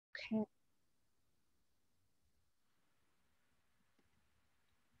Okay.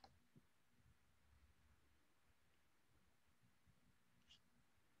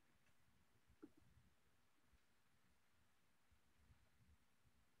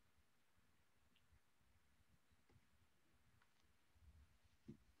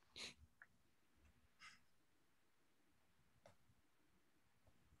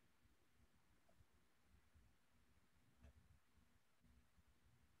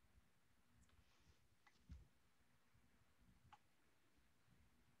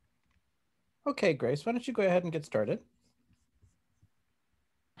 Okay, Grace, why don't you go ahead and get started?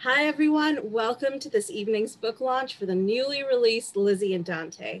 Hi, everyone. Welcome to this evening's book launch for the newly released Lizzie and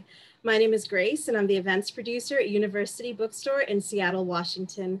Dante. My name is Grace, and I'm the events producer at University Bookstore in Seattle,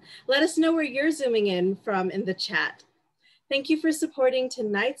 Washington. Let us know where you're zooming in from in the chat. Thank you for supporting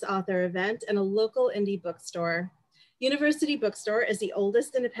tonight's author event and a local indie bookstore. University Bookstore is the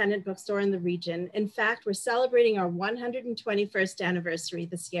oldest independent bookstore in the region. In fact, we're celebrating our 121st anniversary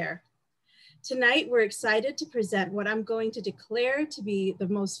this year. Tonight, we're excited to present what I'm going to declare to be the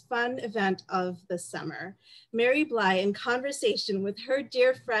most fun event of the summer. Mary Bly in conversation with her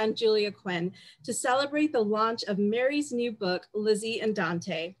dear friend, Juila Quinn, to celebrate the launch of Mary's new book, Lizzie and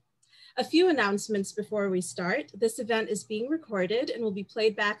Dante. A few announcements before we start. This event is being recorded and will be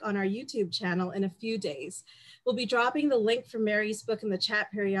played back on our YouTube channel in a few days. We'll be dropping the link for Mary's book in the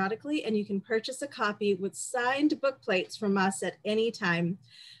chat periodically, and you can purchase a copy with signed book plates from us at any time.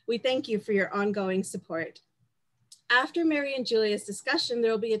 We thank you for your ongoing support. After Mary and Julia's discussion,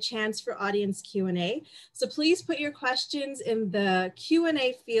 there will be a chance for audience Q&A. So please put your questions in the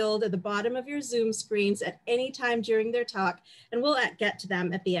Q&A field at the bottom of your Zoom screens at any time during their talk, and we'll get to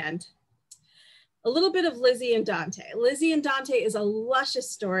them at the end. A little bit of Lizzie and Dante. Lizzie and Dante is a luscious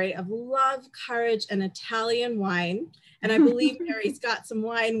story of love, courage, and Italian wine. And I believe Mary's got some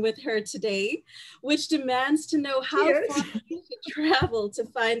wine with her today, which demands to know how far we should travel to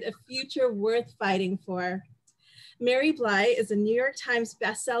find a future worth fighting for. Mary Bly is a New York Times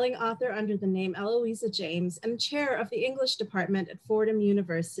bestselling author under the name Eloisa James and chair of the English department at Fordham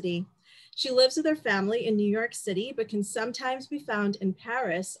University. She lives with her family in New York City, but can sometimes be found in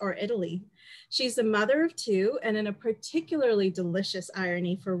Paris or Italy. She's the mother of two, and in a particularly delicious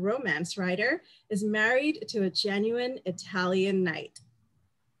irony for romance writer, is married to a genuine Italian knight.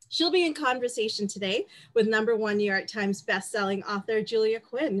 She'll be in conversation today with #1 New York Times bestselling author Juila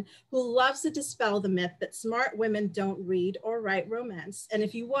Quinn, who loves to dispel the myth that smart women don't read or write romance. And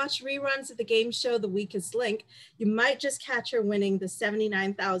if you watch reruns of the game show The Weakest Link, you might just catch her winning the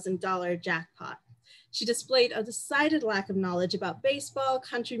 $79,000 jackpot. She displayed a decided lack of knowledge about baseball,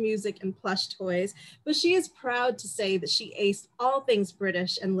 country music, and plush toys, but she is proud to say that she aced all things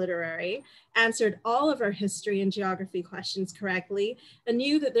British and literary, answered all of her history and geography questions correctly, and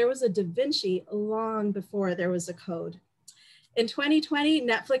knew that there was a Da Vinci long before there was a code. In 2020,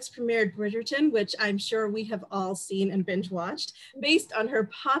 Netflix premiered Bridgerton, which I'm sure we have all seen and binge watched, based on her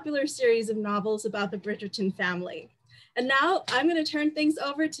popular series of novels about the Bridgerton family. And now I'm going to turn things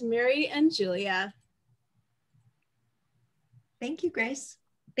over to Mary and Julia. Thank you, Grace.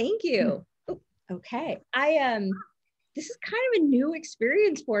 Thank you. Oh, okay. This is kind of a new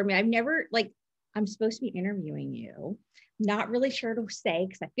experience for me. I've never, I'm supposed to be interviewing you. Not really sure to say,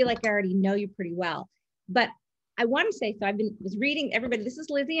 because I feel like I already know you pretty well. But I want to say, so was reading, everybody, this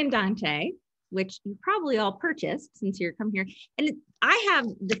is Lizzie and Dante, which you probably all purchased since you're coming here. And I have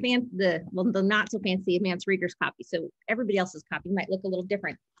the not so fancy advanced reader's copy. So everybody else's copy might look a little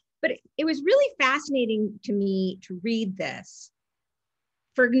different. But it was really fascinating to me to read this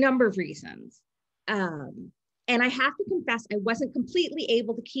for a number of reasons. And I have to confess, I wasn't completely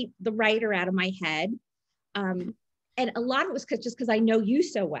able to keep the writer out of my head. And a lot of it was because I know you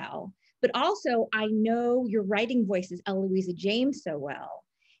so well, but also I know your writing voice is Eloisa James so well.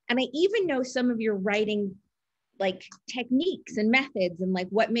 And I even know some of your writing techniques and methods and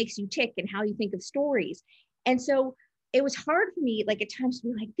what makes you tick and how you think of stories. And so it was hard for me, at times, to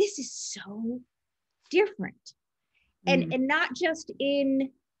be like, this is so different. And not just in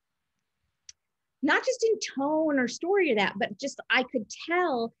tone or story or that, but just I could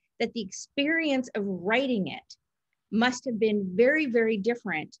tell that the experience of writing it must have been very, very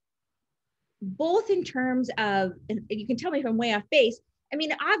different, both in terms of, and you can tell me if I'm way off base, I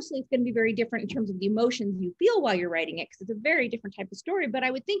mean, obviously it's going to be very different in terms of the emotions you feel while you're writing it, because it's a very different type of story. But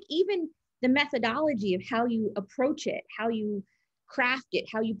I would think even the methodology of how you approach it, how you craft it,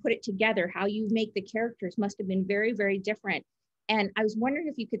 how you put it together, how you make the characters must have been very, very different. And I was wondering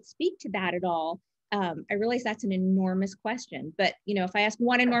if you could speak to that at all. I realize that's an enormous question, but if I ask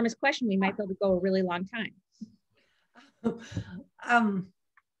one enormous question, we might be able to go a really long time.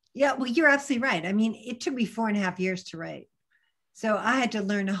 Yeah, well, you're absolutely right. I mean, it took me 4.5 years to write. So I had to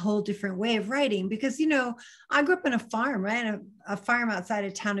learn a whole different way of writing because, I grew up on a farm, right? A farm outside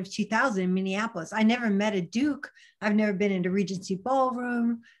a town of 2000 in Minneapolis. I never met a Duke. I've never been in a Regency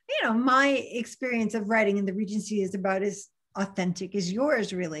ballroom. My experience of writing in the Regency is about as authentic as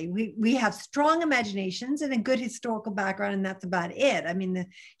yours, really. We have strong imaginations and a good historical background, and that's about it. I mean, the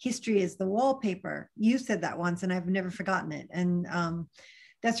history is the wallpaper. You said that once, and I've never forgotten it. And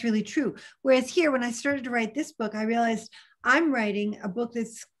that's really true. Whereas here, when I started to write this book, I realized I'm writing a book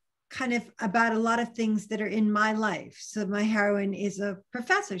that's kind of about a lot of things that are in my life. So my heroine is a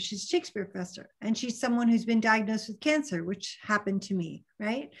professor. She's a Shakespeare professor, and she's someone who's been diagnosed with cancer, which happened to me,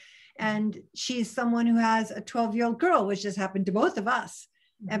 right? And she's someone who has a 12-year-old girl, which has happened to both of us.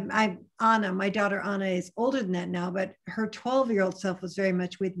 And my daughter Anna is older than that now, but her 12-year-old self was very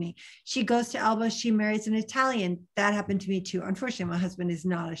much with me. She goes to Elba, she marries an Italian. That happened to me too. Unfortunately, my husband is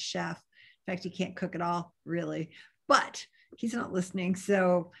not a chef. In fact, he can't cook at all, really. But he's not listening.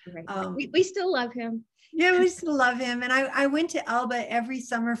 So we still love him. Yeah, we still love him. And I went to Elba every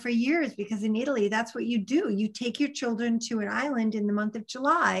summer for years because in Italy, that's what you do. You take your children to an island in the month of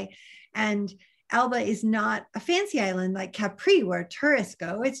July. And Elba is not a fancy island like Capri where tourists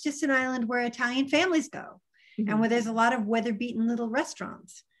go. It's just an island where Italian families go and where there's a lot of weather-beaten little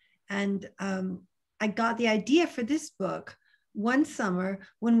restaurants. And I got the idea for this book one summer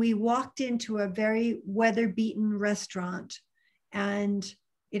when we walked into a very weather-beaten restaurant, and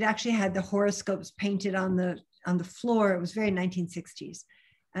it actually had the horoscopes painted on the floor. It was very 1960s,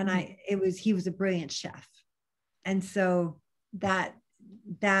 and he was a brilliant chef, and so that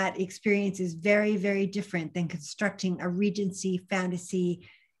experience is very, very different than constructing a Regency fantasy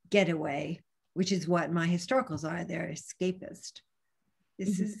getaway, which is what my historicals are. They're escapist.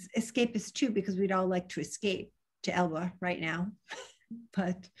 This is escapist too, because we'd all like to escape to Elba right now.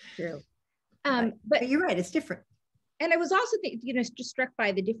 But true. But you're right, it's different. And I was also just struck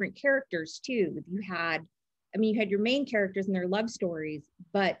by the different characters too. You had your main characters and their love stories,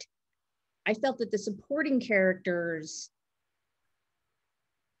 but I felt that the supporting characters,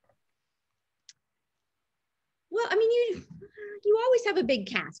 well, I mean, you always have a big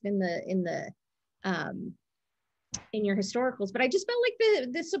cast in your historicals, but I just felt like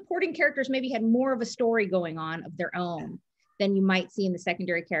the supporting characters maybe had more of a story going on of their own than you might see in the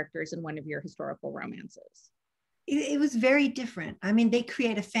secondary characters in one of your historical romances. It was very different. I mean, they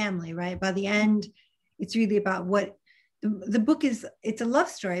create a family, right? By the end, it's really about what the book is. It's a love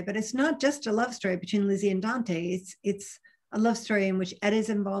story, but it's not just a love story between Lizzie and Dante. It's a love story in which Etta is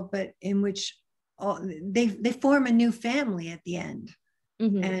involved, but in which they form a new family at the end.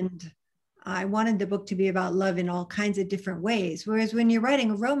 And I wanted the book to be about love in all kinds of different ways. Whereas when you're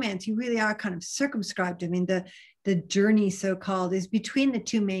writing a romance, you really are kind of circumscribed. I mean, the journey, so-called, is between the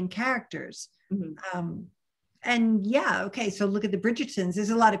two main characters. And yeah, okay, so look at the Bridgertons.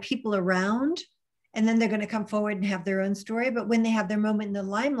 There's a lot of people around, and then they're going to come forward and have their own story. But when they have their moment in the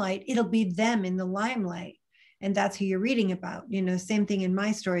limelight, it'll be them in the limelight. And that's who you're reading about. Same thing in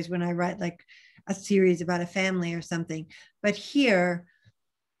my stories when I write like a series about a family or something. But here,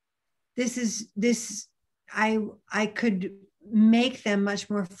 I could make them much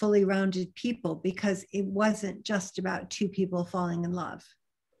more fully rounded people because it wasn't just about two people falling in love.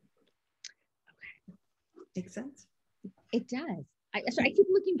 Makes sense? It does. So I keep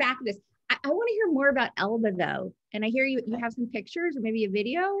looking back at this. I want to hear more about Elba though. And I hear you have some pictures or maybe a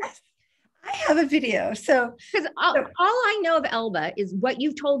video. Yes, I have a video. So because all I know of Elba is what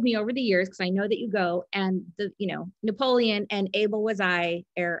you've told me over the years, because I know that you go and Napoleon and Able was I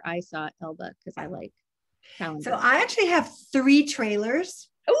ere I saw Elba, because I like challenges. So I actually have 3 trailers.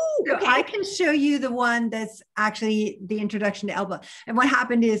 Oh, so okay. I can show you the one that's actually the introduction to Elba. And what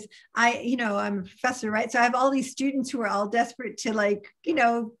happened is I'm a professor, right? So I have all these students who are all desperate to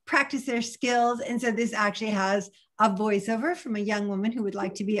practice their skills. And so this actually has a voiceover from a young woman who would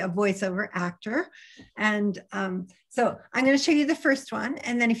like to be a voiceover actor. And so I'm going to show you the first one.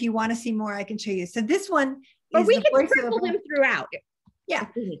 And then if you want to see more, I can show you. So this one is we can sprinkle them throughout. Yeah,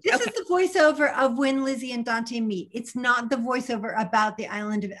 this is the voiceover of when Lizzie and Dante meet. It's not the voiceover about the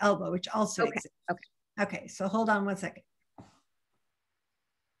island of Elba, which also exists. Okay, so hold on one second.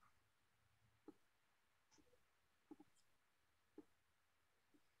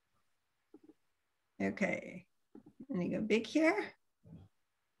 Okay, let me go big here.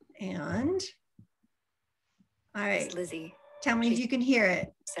 And all right, It's Lizzie. Tell me if you can hear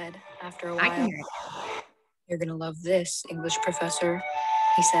it. Said after a while. I can hear it. You're gonna love this, English professor,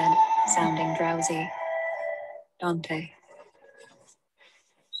 he said, sounding drowsy. Dante.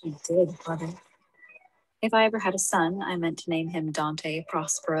 She did, brother. If I ever had a son, I meant to name him Dante,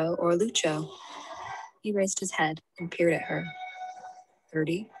 Prospero, or Lucio. He raised his head and peered at her.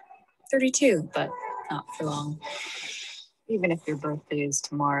 30? 32, but not for long. Even if your birthday is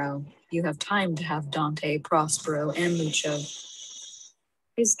tomorrow, you have time to have Dante, Prospero, and Lucio.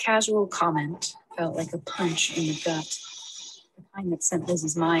 His casual comment felt like a punch in the gut, the kind that sent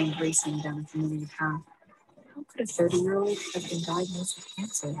Lizzie's mind racing down a familiar path. How could a 30-year-old have been diagnosed with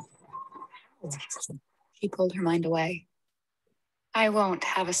cancer? How? She pulled her mind away. I won't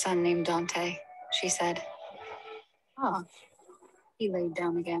have a son named Dante, she said. Ah, he laid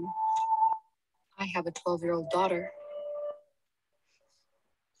down again. I have a 12-year-old daughter.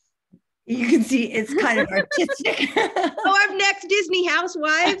 You can see it's kind of artistic. Oh, up next, Disney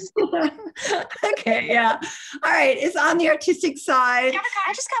Housewives. Okay, yeah. All right, it's on the artistic side.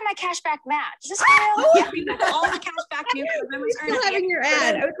 I just got my cashback match. Is this real? All the cashback new members are Still having your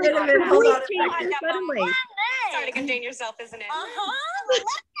ad. I was Wait a like, minute, hold on a wait, second. suddenly. Sorry to contain yourself, isn't it?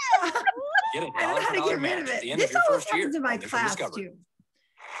 Get it, I don't know how to get rid of at it. the end of This your always first year. happens in my on Mission class Discovery. too.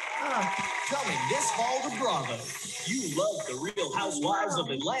 Oh, Coming this fall to Bravo. You love the Real Housewives of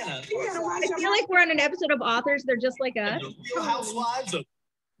Atlanta. I feel like we're on an episode of Authors. They're just like us. And the Real Housewives of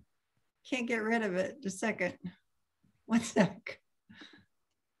can't get rid of it. Just a second. One sec.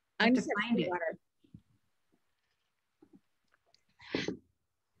 I have I'm to just find it. water.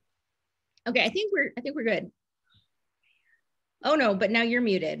 Okay, I think we're good. Oh no, but now you're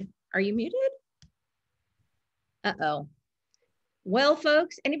muted. Are you muted? Uh-oh. Well,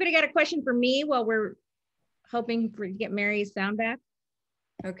 folks, anybody got a question for me while we're hoping to get Mary's sound back?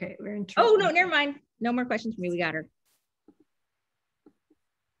 Okay, we're in Oh trouble. no, never mind. No more questions for me. We got her.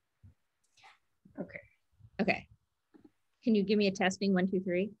 Okay. Okay. Can you give me a testing 1, 2,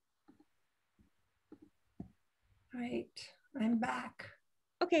 3? Right. I'm back.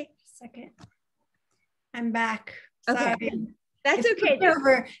 Okay. Second. I'm back. Okay. Sorry. That's It okay. flipped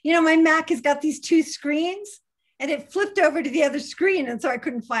over. You know, my Mac has got these 2 screens and it flipped over to the other screen. And so I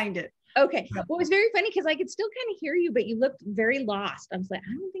couldn't find it. Okay. Well, it was very funny because I could still kind of hear you, but you looked very lost. I was like,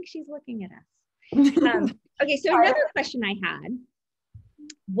 I don't think she's looking at us. Okay. So another question I had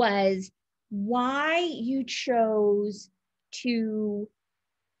was why you chose to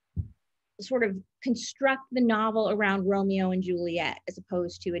sort of construct the novel around Romeo and Juliet as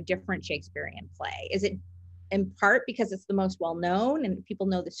opposed to a different Shakespearean play. Is it in part because it's the most well-known and people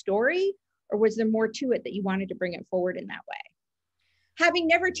know the story, or was there more to it that you wanted to bring it forward in that way? Having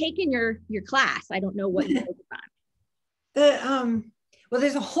never taken your class, I don't know what you focus on. Well,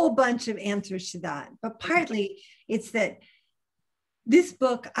 there's a whole bunch of answers to that, but partly it's that this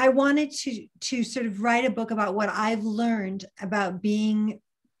book, I wanted to sort of write a book about what I've learned about being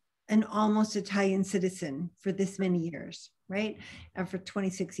an almost Italian citizen for this many years, right? And for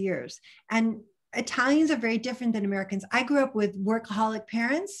 26 years. And Italians are very different than Americans. I grew up with workaholic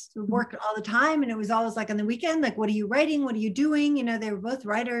parents who worked all the time, and it was always like on the weekend, like, what are you writing? What are you doing? You know, they were both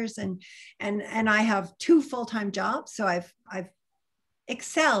writers, and I have 2 full-time jobs. So I've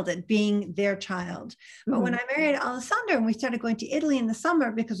excelled at being their child. But when I married Alessandro and we started going to Italy in the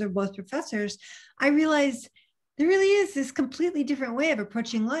summer because we're both professors, I realized there really is this completely different way of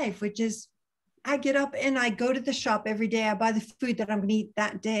approaching life, which is I get up and I go to the shop every day. I buy the food that I'm going to eat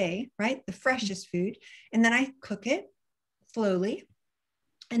that day, right? The freshest food. And then I cook it slowly.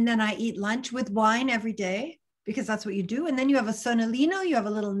 And then I eat lunch with wine every day because that's what you do. And then you have a sonolino, you have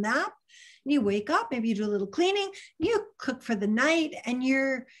a little nap, and you wake up, maybe you do a little cleaning, you cook for the night, and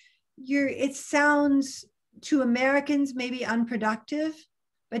it sounds to Americans maybe unproductive,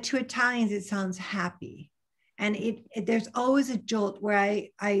 but to Italians, it sounds happy. And there's always a jolt where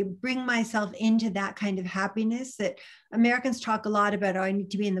I bring myself into that kind of happiness that Americans talk a lot about. Oh, I need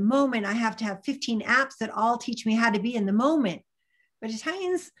to be in the moment. I have to have 15 apps that all teach me how to be in the moment. But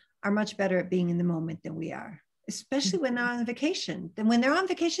Italians are much better at being in the moment than we are, especially when they're on vacation. Then when they're on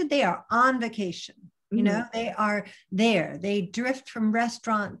vacation, they are on vacation. You know, they are there. They drift from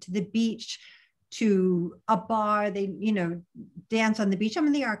restaurant to the beach to a bar. They, you know, dance on the beach. I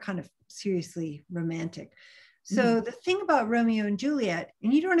mean, they are kind of seriously romantic. So the thing about Romeo and Juliet,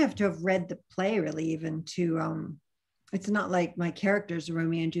 and you don't have to have read the play really even to, it's not like my characters are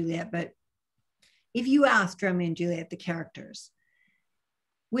Romeo and Juliet, but if you asked Romeo and Juliet, the characters,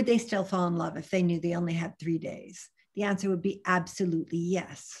 would they still fall in love if they knew they only had 3 days? The answer would be absolutely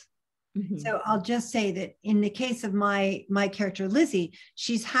yes. So I'll just say that in the case of my character, Lizzie,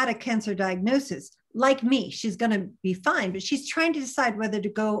 she's had a cancer diagnosis. Like me, she's going to be fine, but she's trying to decide whether to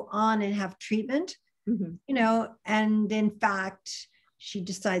go on and have treatment. You know, and in fact, she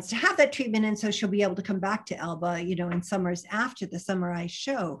decides to have that treatment. And so she'll be able to come back to Elba, you know, in summers after the summer I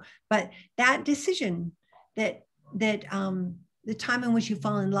show. But that decision that the time in which you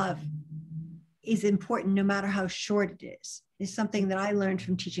fall in love is important, no matter how short it is something that I learned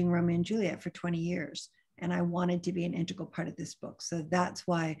from teaching Romeo and Juliet for 20 years. And I wanted to be an integral part of this book. So that's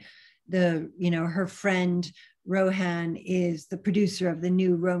why her friend Rohan is the producer of the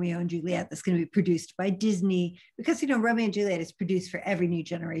new Romeo and Juliet that's going to be produced by Disney, because, Romeo and Juliet is produced for every new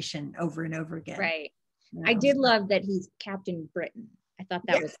generation over and over again. Right. I did love that he's Captain Britain. I thought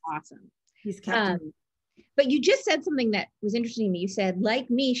that was awesome. He's Captain. But you just said something that was interesting to me. You said, like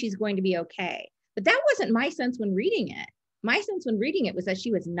me, she's going to be okay. But that wasn't my sense when reading it. My sense when reading it was that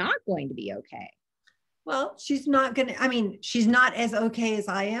she was not going to be okay. Well, she's not going to, she's not as okay as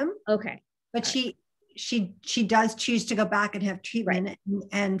I am. Okay. But she does choose to go back and have treatment. Right.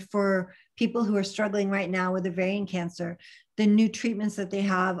 And for people who are struggling right now with ovarian cancer, the new treatments that they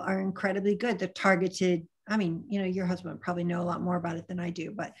have are incredibly good. They're targeted. Your husband probably know a lot more about it than I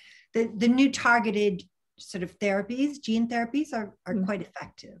do, but the new targeted sort of therapies, gene therapies are quite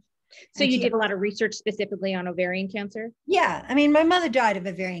effective. So you did a lot of research specifically on ovarian cancer? Yeah. My mother died of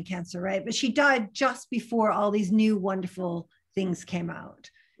ovarian cancer, right? But she died just before all these new wonderful things came out.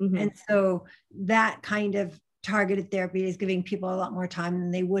 Mm-hmm. And so that kind of targeted therapy is giving people a lot more time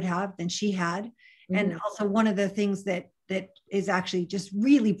than they would have, than she had. Mm-hmm. And also one of the things that is actually just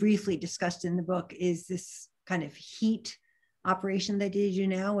really briefly discussed in the book is this kind of heat operation they did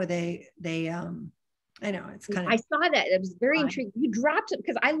now, where they I know it's kind of. I saw that. It was very intriguing. You dropped it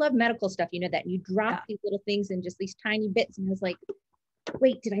because I love medical stuff. You know that you dropped these little things in just these tiny bits, and I was like,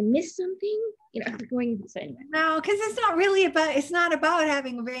 "Wait, did I miss something?" Going so anyway. No, because it's not really about. It's not about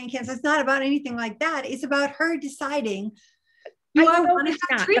having ovarian cancer. It's not about anything like that. It's about her deciding. I know it's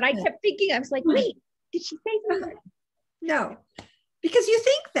not, but I kept thinking. I was like, "Wait, did she say something?" No. Because you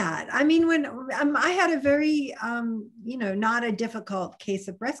think that. When I had a very, not a difficult case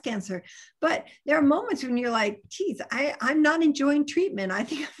of breast cancer, but there are moments when you're like, geez, I'm not enjoying treatment. I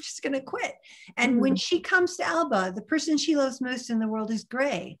think I'm just going to quit. And when she comes to Elba, the person she loves most in the world is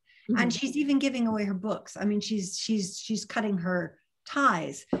Gray. And she's even giving away her books. She's cutting her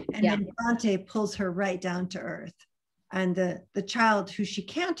ties. And then Dante pulls her right down to earth. And the child who she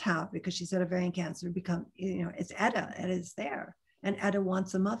can't have because she's had ovarian cancer it's Etta. Etta's there. And Etta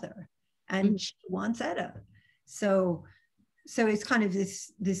wants a mother, and she wants Etta. So it's kind of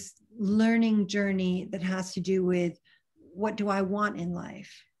this learning journey that has to do with, what do I want in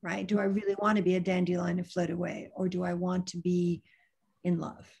life, right? Do I really want to be a dandelion and float away? Or do I want to be in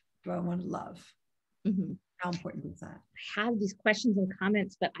love? Do I want to love? Mm-hmm. How important is that? I have these questions and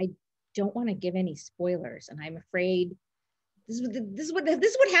comments, but I don't want to give any spoilers. And I'm afraid this is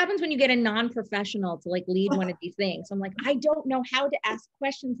what happens when you get a non-professional to lead one of these things. I'm like, I don't know how to ask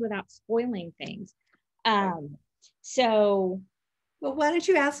questions without spoiling things. So. Well, why don't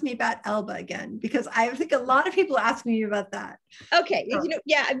you ask me about Elba again? Because I think a lot of people ask me about that. Okay. Well,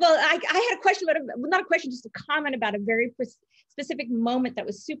 I had a question about, not a question, just a comment about a very specific moment that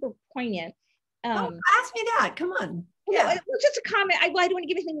was super poignant. Ask me that. Come on. Yeah. Well, just a comment. I don't want to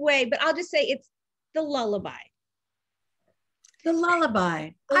give anything away, but I'll just say it's the lullaby. The lullaby.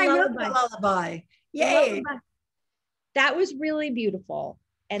 I wrote the lullaby. Yay. That was really beautiful.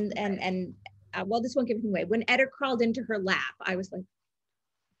 And this won't give anything away. When Etta crawled into her lap, I was like,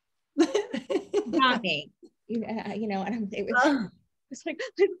 not me. And it was like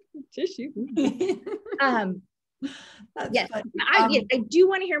tissue. Yes. I do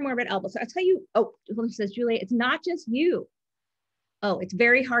want to hear more about Elba. So I'll tell you, it says, Julia, it's not just you. Oh, it's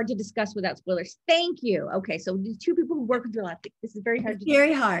very hard to discuss without spoilers. Thank you. Okay, so the two people who work with your lab, this is very hard.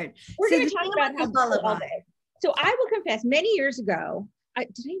 Very hard. We're going to talk about how all day. So I will confess, many years ago, I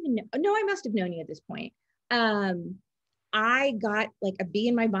must have known you at this point. I got a bee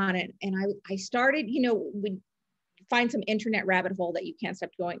in my bonnet, and I started, we find some internet rabbit hole that you can't stop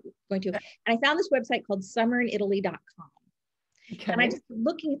going to. And I found this website called summerinitaly.com. Okay. And I just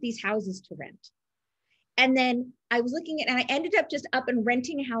looking at these houses to rent. And then I was looking at, and I ended up just up and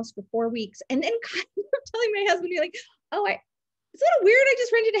renting a house for 4 weeks. And then kind of telling my husband, it's a little weird. I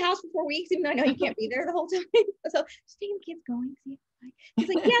just rented a house for 4 weeks, even though I know you can't be there the whole time. So just taking the kids going. He's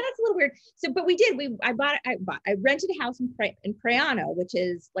like, yeah, that's a little weird. So, but we did, I rented a house in Praiano, which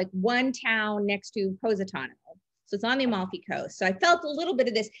is one town next to Positano. So it's on the Amalfi Coast. So I felt a little bit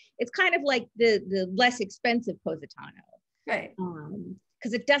of this. It's kind of like the less expensive Positano. Right.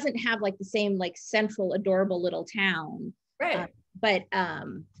 Because it doesn't have the same central adorable little town, right? But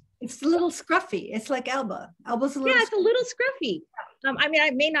it's a little scruffy. It's like Elba. Elba's a little. Yeah, it's a little scruffy.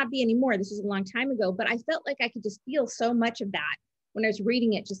 I may not be anymore. This was a long time ago, but I felt like I could just feel so much of that when I was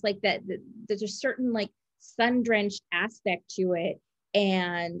reading it. Just that there's a certain sun-drenched aspect to it,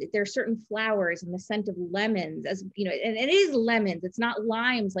 and there are certain flowers and the scent of lemons, as you know, and it is lemons. It's not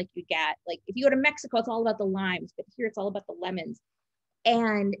limes like you get. Like if you go to Mexico, it's all about the limes, but here it's all about the lemons.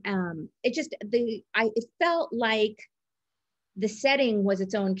 And it felt like the setting was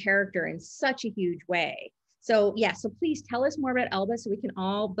its own character in such a huge way. So yeah, so please tell us more about Elba so we can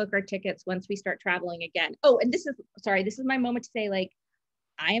all book our tickets once we start traveling again. Oh, and this is my moment to say, like,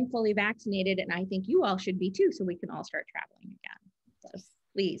 I am fully vaccinated and I think you all should be too, so we can all start traveling again. So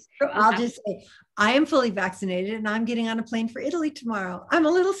please. So I'll just say, I am fully vaccinated and I'm getting on a plane for Italy tomorrow. I'm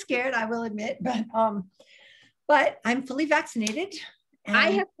a little scared, I will admit, but I'm fully vaccinated.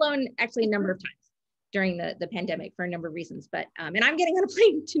 I have flown actually a number of times during the pandemic for a number of reasons, but and I'm getting on a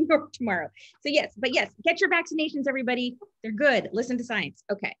plane to New York tomorrow. So yes, get your vaccinations, everybody. They're good. Listen to science.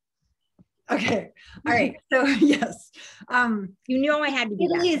 Okay. All right. So yes. You know I had to do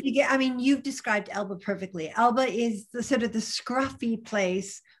Italy that. I mean, you've described Elba perfectly. Elba is the sort of the scruffy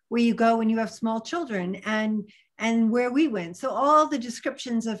place where you go when you have small children, and where we went. So all the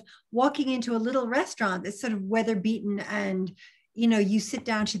descriptions of walking into a little restaurant that's sort of weather beaten, and you sit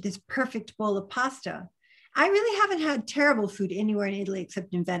down to this perfect bowl of pasta. I really haven't had terrible food anywhere in Italy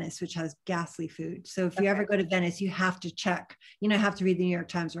except in Venice, which has ghastly food. So if you ever go to Venice, you have to check, have to read the New York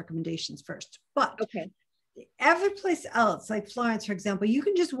Times recommendations first. But every place else, like Florence, for example, you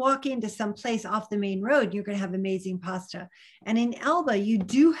can just walk into some place off the main road and you're going to have amazing pasta. And in Elba, you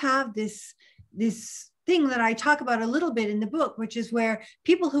do have this thing that I talk about a little bit in the book, which is where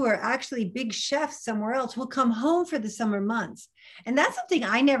people who are actually big chefs somewhere else will come home for the summer months. And that's something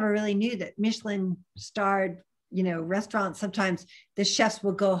I never really knew, that Michelin starred, restaurants, sometimes the chefs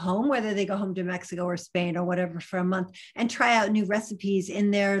will go home, whether they go home to Mexico or Spain or whatever for a month, and try out new recipes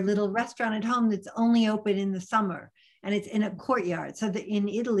in their little restaurant at home that's only open in the summer. And it's in a courtyard. So that in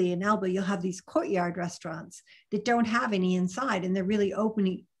Italy, in Elba, you'll have these courtyard restaurants that don't have any inside, and they're really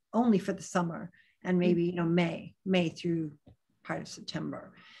opening only for the summer. And maybe, May through part of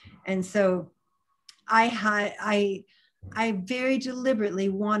September. And so I very deliberately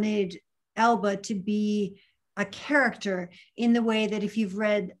wanted Elba to be a character in the way that if you've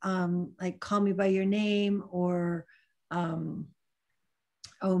read like Call Me By Your Name or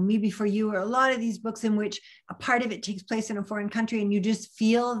Me Before You, or a lot of these books in which a part of it takes place in a foreign country and you just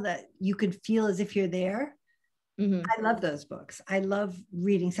feel that you could feel as if you're there. I love those books. I love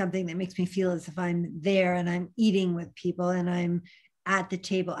reading something that makes me feel as if I'm there and I'm eating with people and I'm at the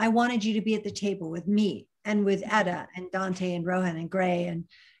table. I wanted you to be at the table with me and with Etta and Dante and Rohan and Gray. And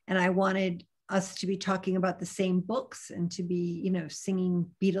I wanted us to be talking about the same books and to be, singing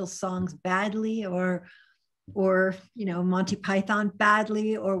Beatles songs badly or Monty Python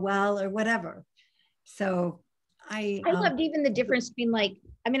badly or well or whatever. So I loved even the difference between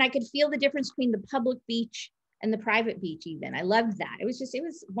I could feel the difference between the public beach and the private beach even. I loved that. It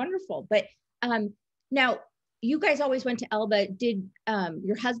was wonderful. But now you guys always went to Elba. Did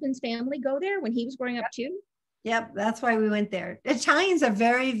your husband's family go there when he was growing up too? Yep, that's why we went there. Italians are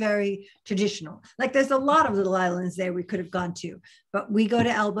very, very traditional. Like there's a lot of little islands there we could have gone to, but we go to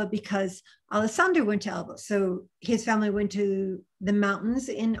Elba because Alessandro went to Elba. So his family went to the mountains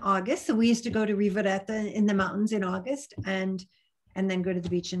in August. So we used to go to Riveretta in the mountains in August and then go to the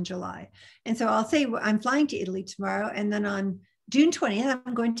beach in July. And so I'll say I'm flying to Italy tomorrow. And then on June 20th,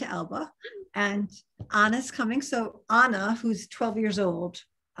 I'm going to Elba and Anna's coming. So Anna, who's 12 years old,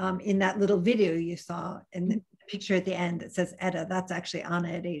 in that little video you saw in the picture at the end that says Etta, that's actually Anna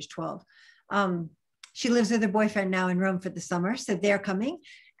at age 12. She lives with her boyfriend now in Rome for the summer. So they're coming.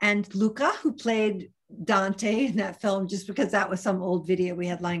 And Luca, who played Dante in that film, just because that was some old video we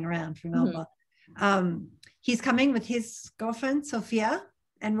had lying around from Elba. He's coming with his girlfriend, Sophia,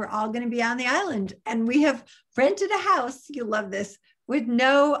 and we're all going to be on the island. And we have rented a house, you'll love this, with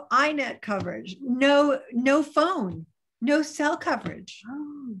no iNet coverage, no phone, no cell coverage.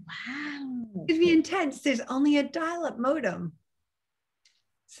 Oh, wow. It'd be intense. There's only a dial-up modem.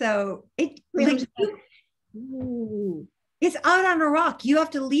 So it's out on a rock. You have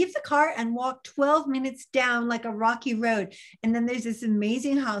to leave the car and walk 12 minutes down like a rocky road. And then there's this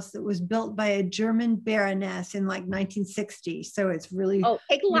amazing house that was built by a German baroness in like 1960. So it's really... Oh,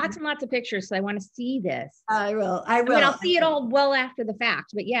 take lots and lots of pictures. So I want to see this. I will. I'll see it all well after the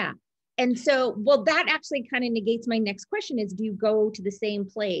fact, but yeah. And so, well, that actually kind of negates my next question is, do you go to the same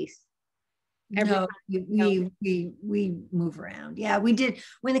place? No, we move around. Yeah, we did.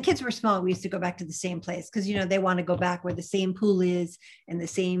 When the kids were small, we used to go back to the same place because, they want to go back where the same pool is and the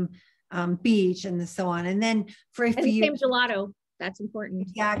same beach and so on. And then for a few same gelato. That's important.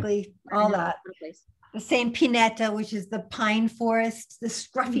 Exactly. All that. The same pineta, which is the pine forest, the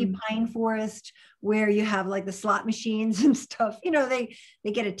scruffy pine forest, where you have like the slot machines and stuff. You know, they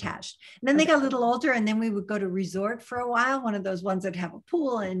get attached. And then they got a little older, and then we would go to resort for a while, one of those ones that have a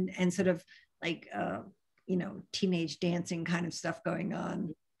pool and sort of like you know, teenage dancing kind of stuff going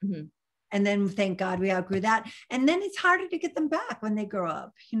on. And then thank God we outgrew that. And then it's harder to get them back when they grow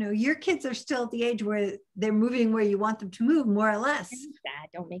up. You know, your kids are still at the age where they're moving where you want them to move, more or less. Sad.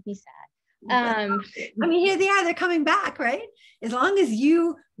 Don't make me sad. I mean, here they are, they're coming back, right? As long as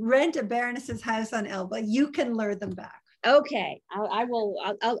you rent a Baroness's house on Elba, you can lure them back. Okay, I will.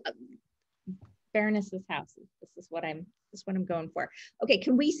 I'll Baroness's house. This is what I'm going for. Okay,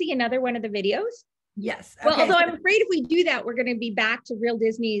 can we see another one of the videos? Yes. Well, although I'm afraid if we do that, we're going to be back to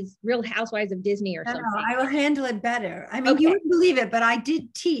Real Housewives of Disney or something. I will handle it better. I mean, you wouldn't believe it, but I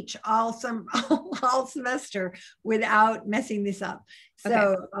did teach all semester without messing this up.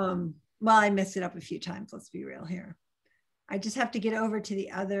 So, well, I messed it up a few times. Let's be real here. I just have to get over to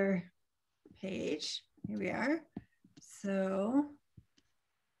the other page. Here we are. So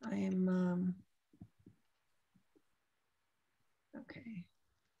I am, okay.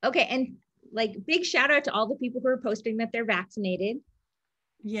 Okay, and like big shout out to all the people who are posting that they're vaccinated.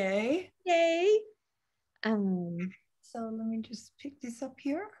 Yay. Yay. So let me just pick this up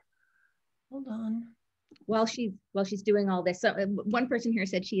here. Hold on. While she's doing all this, so one person here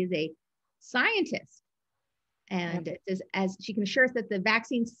said she is a scientist, and it says, as she can assure us that the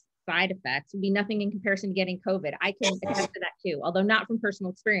vaccine side effects would be nothing in comparison to getting COVID. I can attest to that too, although not from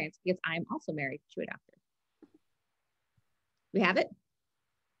personal experience, because I'm also married to a doctor. We have it.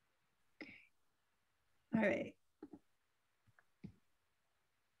 All right.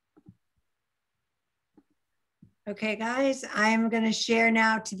 Okay, guys, I'm going to share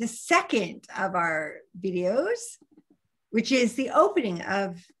now to the second of our videos, which is the opening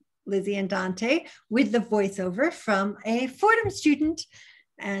of Lizzie and Dante with the voiceover from a Fordham student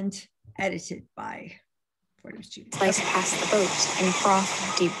and edited by Fordham students. Sliced past the boat in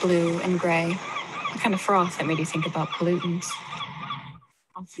froth, deep blue and gray. The kind of froth that made you think about pollutants.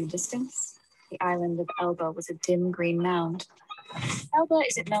 Off in the distance, the island of Elba was a dim green mound. Elba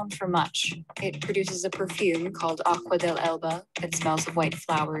isn't known for much. It produces a perfume called Aqua del Elba that smells of white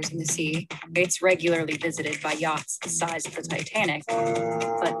flowers in the sea. It's regularly visited by yachts the size of the Titanic.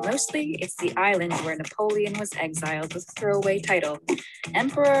 But mostly, it's the island where Napoleon was exiled with a throwaway title,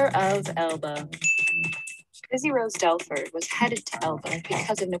 Emperor of Elba. Lizzie Delford was headed to Elba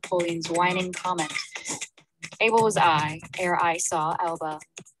because of Napoleon's whining comment. Able was I, ere I saw Elba.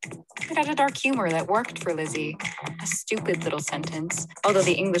 It had a dark humor that worked for Lizzie. A stupid little sentence, although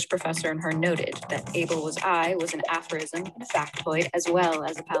the English professor in her noted that able was I was an aphorism and a factoid as well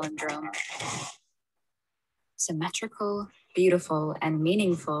as a palindrome. Symmetrical, beautiful, and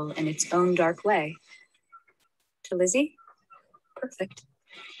meaningful in its own dark way. To Lizzie, perfect.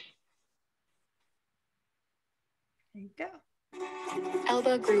 There you go.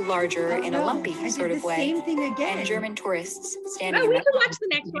 Elba grew larger in a lumpy sort of way. Same thing again. And German tourists standing we can watch the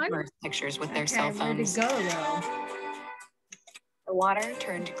next one. Pictures with their cell phones. Where to go, though? The water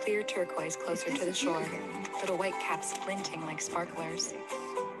turned clear turquoise closer to the shore, little white caps glinting like sparklers.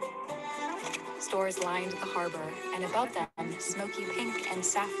 Stores lined the harbor, and above them, smoky pink and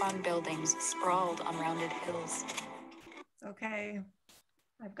saffron buildings sprawled on rounded hills. Okay,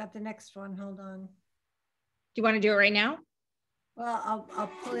 I've got the next one. Hold on. Do you want to do it right now? Well,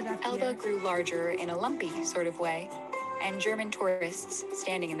 I'll pull it up. Elba grew larger in a lumpy sort of way, and German tourists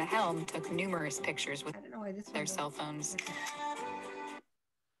standing in the helm took numerous pictures with their cell phones.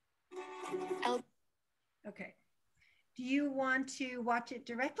 Okay. Do you want to watch it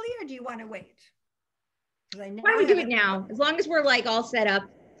directly, or do you want to wait? Why don't we do it now? As long as we're like all set up.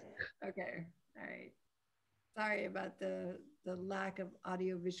 Okay. All right. Sorry about the lack of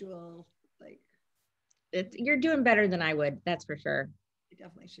audio-visual, like. You're doing better than I would, that's for sure. I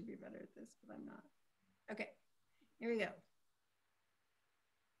definitely should be better at this, but I'm not. Okay, here we go.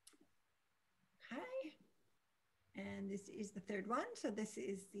 Okay, and this is the third one. So this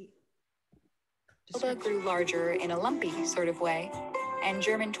is the. Elba grew larger in a lumpy sort of way, and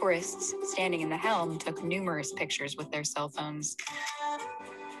German tourists standing in the helm took numerous pictures with their cell phones.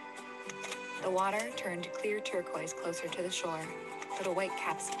 The water turned clear turquoise closer to the shore, little white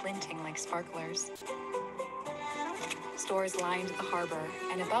caps glinting like sparklers. Stores lined the harbor,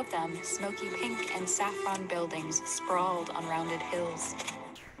 and above them, smoky pink and saffron buildings sprawled on rounded hills.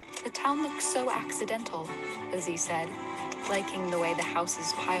 The town looked so accidental, Lizzie said, liking the way the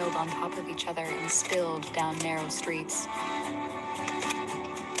houses piled on top of each other and spilled down narrow streets.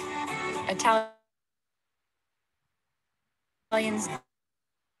 Italian Italians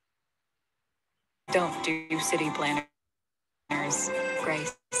don't do city planners,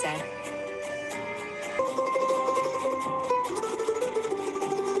 Grace said.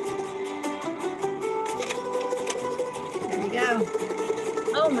 There you go.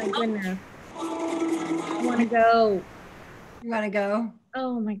 Oh my goodness. I want to go. You want to go?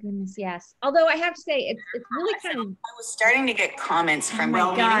 Oh my goodness, yes. Although I have to say, it's really kind of. I was starting to get comments from my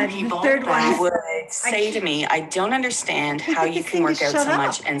God, well-meaning people the third that one. would say to me, I don't understand how you can work out so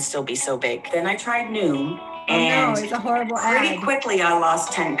much and still be so big. Then I tried Noom, and it's a horrible pretty ad. quickly I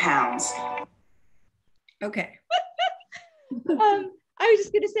lost 10 pounds. Okay. I was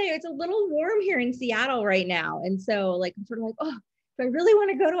just gonna say it's a little warm here in Seattle right now, and so like I'm sort of like, oh, if I really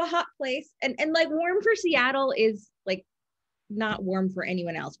want to go to a hot place, and like warm for Seattle is like not warm for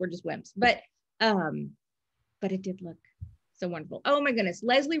anyone else. We're just wimps, but it did look so wonderful. Oh my goodness,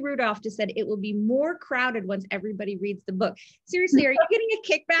 Leslie Rudolph just said it will be more crowded once everybody reads the book. Seriously, are you getting a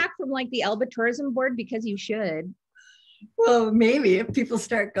kickback from like the Elba Tourism Board? Because you should. Well, maybe if people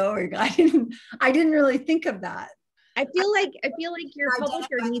start going. I didn't really think of that. I feel like your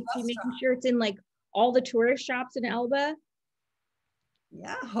publisher needs to be making sure it's in like all the tourist shops in Elba.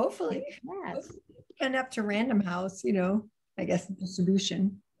 Yeah, hopefully. Yes. And up to Random House, I guess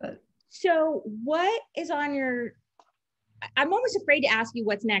distribution. But so what is on your, I'm almost afraid to ask you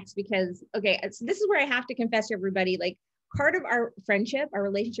what's next because, okay, so this is where I have to confess to everybody, like part of our friendship, our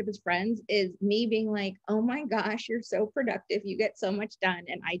relationship as friends is me being like, oh my gosh, you're so productive. You get so much done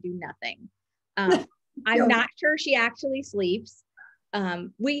and I do nothing. I'm not sure she actually sleeps.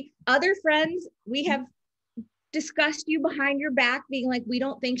 We other friends, we have discussed you behind your back being like, we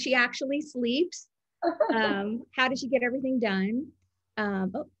don't think she actually sleeps. How does she get everything done?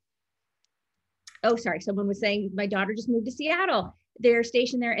 Sorry. Someone was saying my daughter just moved to Seattle. They're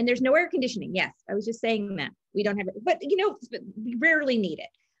stationed there and there's no air conditioning. Yes, I was just saying that we don't have it, but we rarely need it.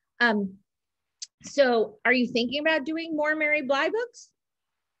 So are you thinking about doing more Mary Bly books?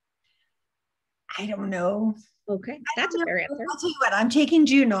 I don't know. Okay, that's a fair answer. I'll tell you what, I'm taking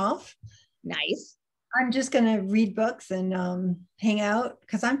June off. Nice. I'm just going to read books and hang out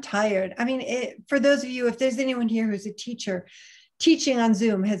because I'm tired. I mean, for those of you, if there's anyone here who's a teacher, teaching on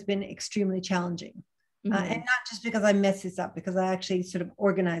Zoom has been extremely challenging. And not just because I mess this up, because I actually sort of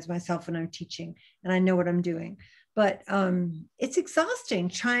organize myself when I'm teaching and I know what I'm doing. But it's exhausting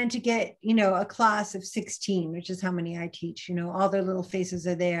trying to get, a class of 16, which is how many I teach, all their little faces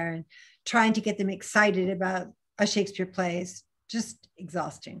are there and trying to get them excited about a Shakespeare play is just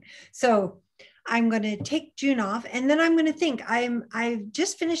exhausting. So I'm going to take June off and then I'm going to think I've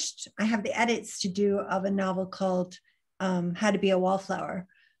just finished, I have the edits to do of a novel called How to Be a Wallflower,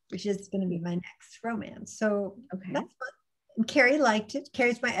 which is going to be my next romance. So that's fun. And Carrie liked it.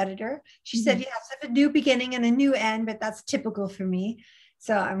 Carrie's my editor. She said, yes, I have a new beginning and a new end, but that's typical for me.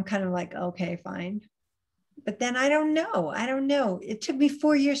 So I'm kind of like, okay, fine. But then I don't know. It took me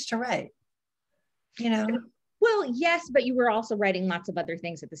 4 years to write, Well, yes, but you were also writing lots of other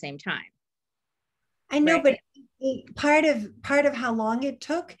things at the same time. I know, right? But part of how long it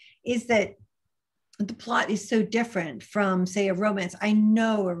took is that the plot is so different from, say, a romance. I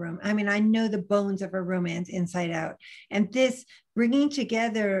know I know the bones of a romance inside out. And this bringing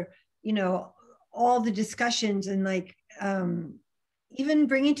together, all the discussions and like, even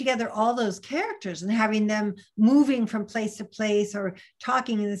bringing together all those characters and having them moving from place to place or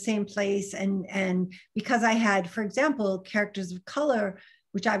talking in the same place. And because I had, for example, characters of color,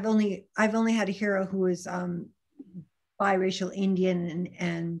 which I've only had a hero who was biracial Indian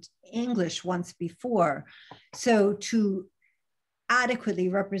and English once before. So to adequately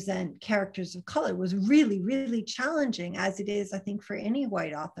represent characters of color was really, really challenging, as it is, I think, for any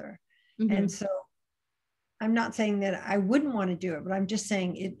white author. And so I'm not saying that I wouldn't want to do it, but I'm just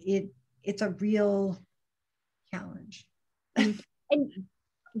saying it's a real challenge. And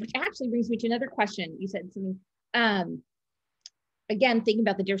which actually brings me to another question. You said something, again, thinking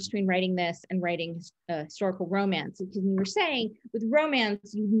about the difference between writing this and writing historical romance, because you were saying with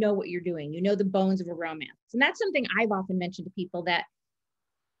romance, you know what you're doing, the bones of a romance. And that's something I've often mentioned to people that,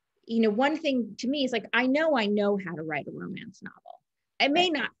 one thing to me is like, I know how to write a romance novel. It may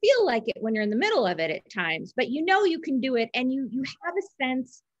not feel like it when you're in the middle of it at times, but you can do it. And you have a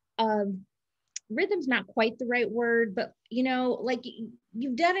sense of rhythm's not quite the right word, but like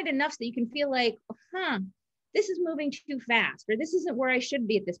you've done it enough so that you can feel like, this is moving too fast, or this isn't where I should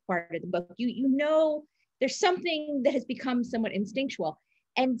be at this part of the book. There's something that has become somewhat instinctual.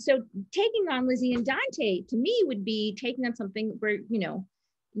 And so taking on Lizzie and Dante to me would be taking on something where,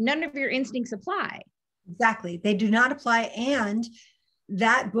 none of your instincts apply. Exactly. They do not apply. And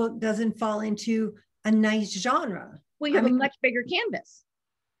that book doesn't fall into a nice genre. Well, you have a much bigger canvas.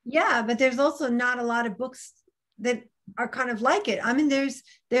 Yeah, but there's also not a lot of books that are kind of like it. I mean, there's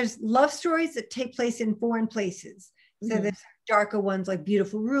love stories that take place in foreign places. So there's darker ones like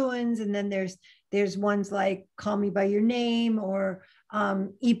Beautiful Ruins, and then there's ones like Call Me by Your Name, or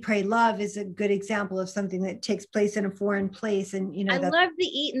Eat, Pray, Love is a good example of something that takes place in a foreign place. And I love the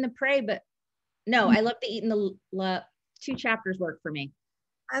Eat and the Pray, but no, I love the Eat and the love. 2 chapters work for me.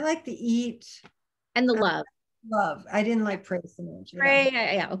 I like the Eat and the love. Love. I didn't like Pray so much. Pray,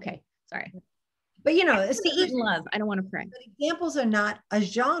 yeah, okay, sorry. But it's the Eat and Love. I don't want to pray. But examples are not a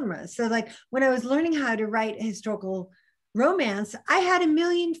genre. So like when I was learning how to write historical romance, I had a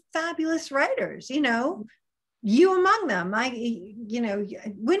million fabulous writers, you among them.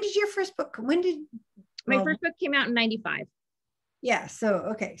 When did your first book, my first book came out in 95. Yeah. So,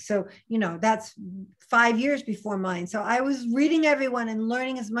 okay. So, that's 5 years before mine. So I was reading everyone and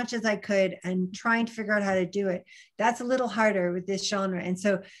learning as much as I could and trying to figure out how to do it. That's a little harder with this genre. And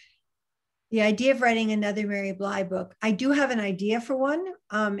so the idea of writing another Mary Bly book, I do have an idea for one.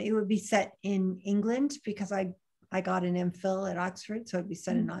 It would be set in England because I got an MPhil at Oxford. So it'd be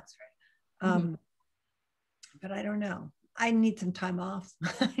set in Oxford. But I don't know. I need some time off.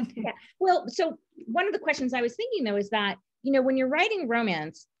 Yeah. Well, so one of the questions I was thinking though is that, when you're writing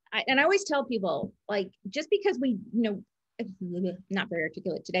romance, and I always tell people, like, just because we, not very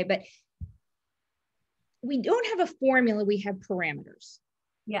articulate today, but we don't have a formula, we have parameters.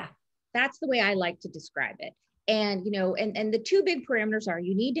 Yeah. That's the way I like to describe it. And, and the 2 big parameters are,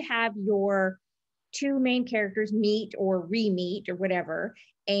 you need to have your 2 main characters meet or re-meet or whatever.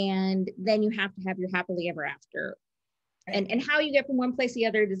 And then you have to have your happily ever after. Right. And how you get from one place to the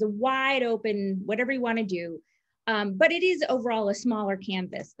other is a wide open, whatever you want to do. But it is overall a smaller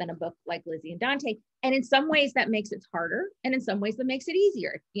canvas than a book like Lizzie and Dante. And in some ways that makes it harder. And in some ways that makes it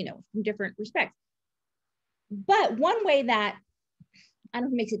easier, from different respects. But one way that, I don't know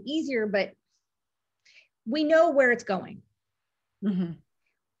if it makes it easier, but we know where it's going. Mm-hmm.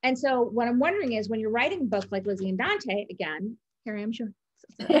 And so what I'm wondering is, when you're writing a book like Lizzie and Dante, again, here I am, sure.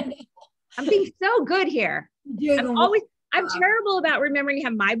 I'm being so good here. I'm terrible about remembering to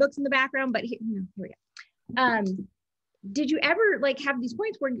have my books in the background, but here we go. Did you ever have these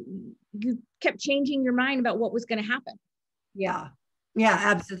points where you kept changing your mind about what was going to happen? Yeah,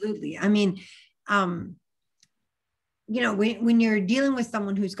 absolutely. I mean, when you're dealing with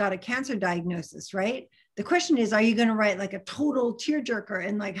someone who's got a cancer diagnosis, right? The question is, are you going to write like a total tearjerker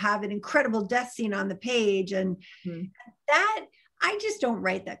and have an incredible death scene on the page? And that, I just don't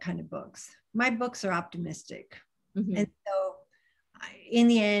write that kind of books. My books are optimistic. And so in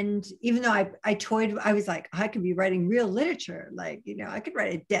the end, even though I toyed, I was like, I could be writing real literature. I could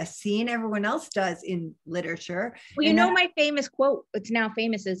write a death scene. Everyone else does in literature. Well, my famous quote, it's now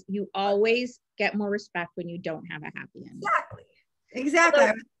famous, is you always get more respect when you don't have a happy end. Exactly.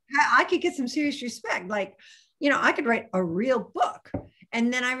 Although, I could get some serious respect. I could write a real book.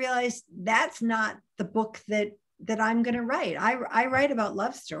 And then I realized that's not the book that I'm going to write. I write about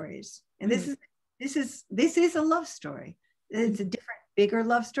love stories. And this is a love story. It's a different, bigger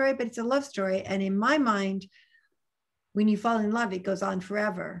love story, but it's a love story. And in my mind, when you fall in love, it goes on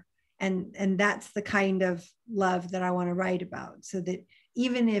forever. And that's the kind of love that I want to write about. So that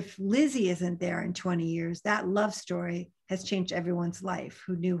even if Lizzie isn't there in 20 years, that love story has changed everyone's life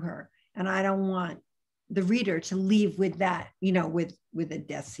who knew her. And I don't want the reader to leave with that, with a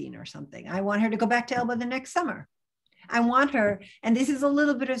death scene or something. I want her to go back to Elba the next summer. I want her, and this is a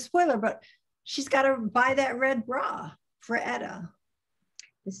little bit of spoiler, but she's got to buy that red bra for Etta.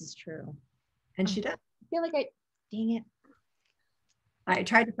 This is true. And she does. I feel like dang it. I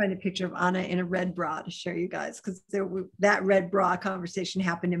tried to find a picture of Anna in a red bra to show you guys, because that red bra conversation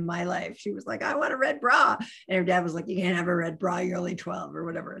happened in my life. She was like, I want a red bra. And her dad was like, you can't have a red bra, you're only 12 or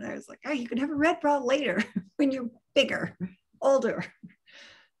whatever. And I was like, oh, you can have a red bra later when you're bigger, older.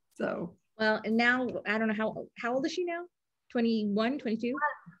 So. Well, and now, I don't know, how old is she now? 21, 22?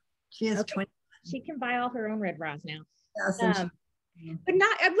 She is 20. She can buy all her own red bras now. Yeah, but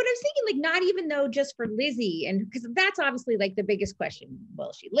not, what I was thinking, not even though just for Lizzie, and because that's obviously the biggest question.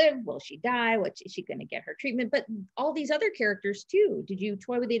 Will she live? Will she die? What is she going to get her treatment? But all these other characters too. Did you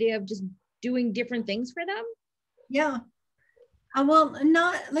toy with the idea of just doing different things for them? Yeah. Well,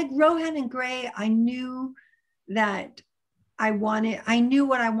 not like Rohan and Gray. I knew that I knew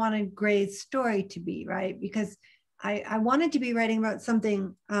what I wanted Gray's story to be, right? Because I wanted to be writing about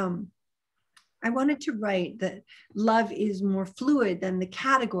something, I wanted to write that love is more fluid than the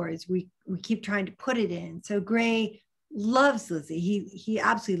categories we keep trying to put it in. So Gray loves Lizzie. He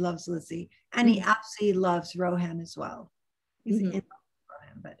absolutely loves Lizzie. And he absolutely loves Rohan as well. He's in love with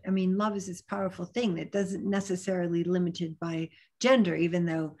Rohan. But I mean, love is this powerful thing that doesn't necessarily limited by gender, even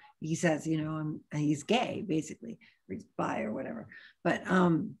though he says, you know, he's gay, basically, or he's bi or whatever. But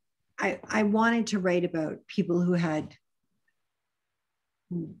I wanted to write about people who had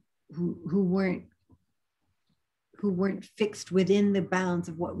who weren't fixed within the bounds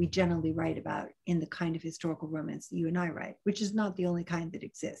of what we generally write about in the kind of historical romance that you and I write, which is not the only kind that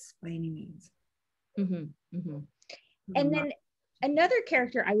exists by any means. Mm-hmm, mm-hmm. And then another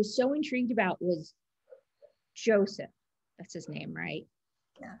character I was so intrigued about was Joseph. That's his name, right?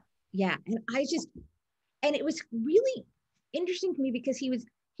 Yeah. Yeah. And it was really interesting to me because he was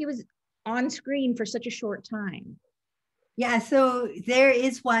on screen for such a short time. Yeah, so there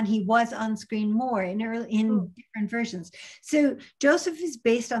is one. He was on screen more in different versions. So Joseph is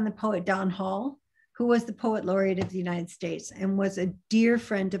based on the poet Don Hall, who was the poet laureate of the United States and was a dear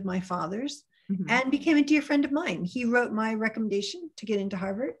friend of my father's, and became a dear friend of mine. He wrote my recommendation to get into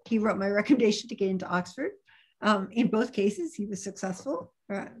Harvard. He wrote my recommendation to get into Oxford. In both cases, he was successful.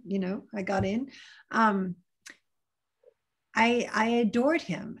 You know, I got in. I adored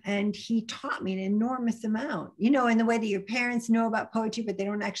him, and he taught me an enormous amount, you know, in the way that your parents know about poetry, but they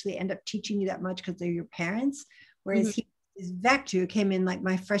don't actually end up teaching you that much because they're your parents. Whereas he is Vector, who came in like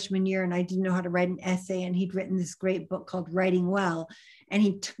my freshman year and I didn't know how to write an essay, and he'd written this great book called Writing Well. And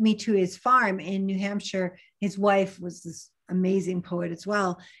he took me to his farm in New Hampshire. His wife was this amazing poet as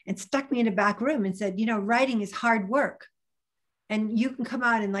well, and stuck me in a back room and said, you know, writing is hard work and you can come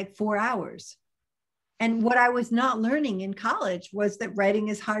out in like 4 hours. And what I was not learning in college was that writing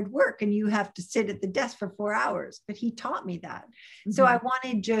is hard work and you have to sit at the desk for 4 hours. But he taught me that. So I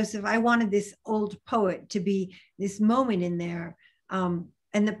wanted Joseph, I wanted this old poet to be this moment in there. And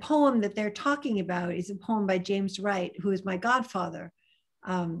the poem that they're talking about is a poem by James Wright, who is my godfather.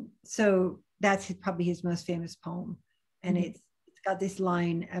 So that's probably his most famous poem. And it's got this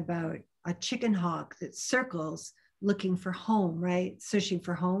line about a chicken hawk that circles looking for home, right? Searching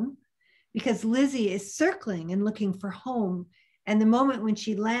for home. Because Lizzie is circling and looking for home. And the moment when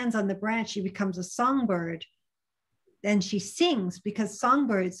she lands on the branch, she becomes a songbird. Then she sings because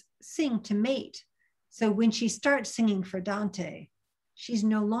songbirds sing to mate. So when she starts singing for Dante, she's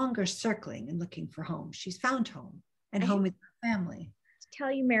no longer circling and looking for home. She's found home, and home with her family. To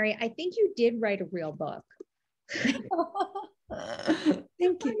tell you, Mary, I think you did write a real book. Thank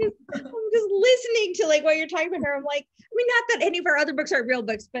you. I'm just listening to like what you're talking about her. I'm like, I mean, not that any of our other books are real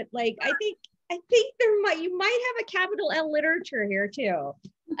books, but like I think you might have a capital L literature here too.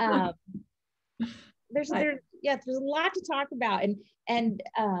 There's a lot to talk about, and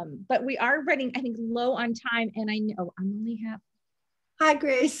but we are running, I think, low on time, and I know I'm only half. Hi,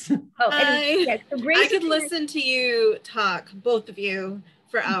 Grace. Hi. Yeah, so Grace, I could listen to you talk, both of you,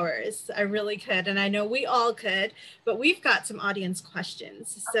 for hours. I really could. And I know we all could, but we've got some audience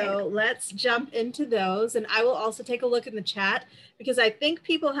questions. So let's jump into those. And I will also take a look in the chat because I think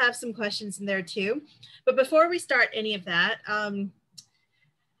people have some questions in there too. But before we start any of that,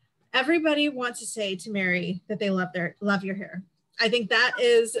 everybody wants to say to Mary that they love your hair. I think that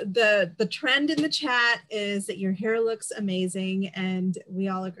is the trend in the chat, is that your hair looks amazing, and we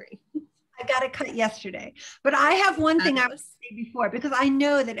all agree. I got it cut yesterday, but I have one thing I would say before, because I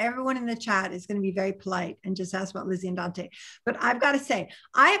know that everyone in the chat is going to be very polite and just ask about Lizzie and Dante. But I've got to say,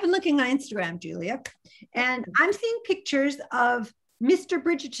 I have been looking on Instagram, Julia, and I'm seeing pictures of Mr.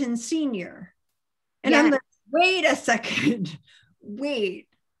 Bridgerton Sr. And I'm like, wait a second, wait.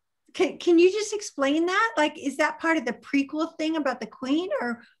 Can you just explain that? Like, is that part of the prequel thing about the Queen,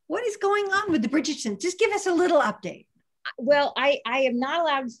 or what is going on with the Bridgerton? Just give us a little update. Well, I am not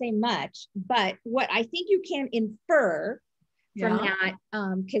allowed to say much, but what I think you can infer from that,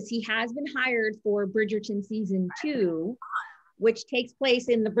 because he has been hired for Bridgerton season 2, which takes place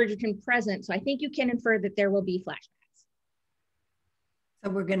in the Bridgerton present. So I think you can infer that there will be flashbacks. So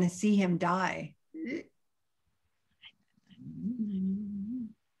we're going to see him die.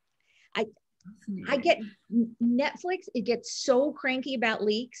 I get Netflix, it gets so cranky about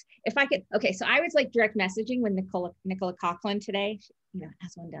leaks. If I could, okay, so I was like direct messaging with Nicola Coughlan today, you know,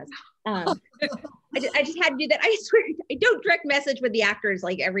 as one does. I just had to do that. I swear, I don't direct message with the actors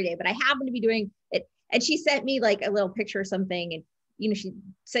like every day, but I happen to be doing it. And she sent me like a little picture or something, and you know, she's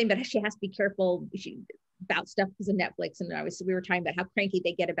saying that she has to be careful about stuff because of Netflix. And we were talking about how cranky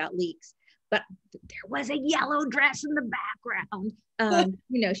they get about leaks. But there was a yellow dress in the background.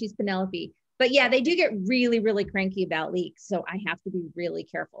 You know, she's Penelope. But yeah, they do get really, really cranky about leaks. So I have to be really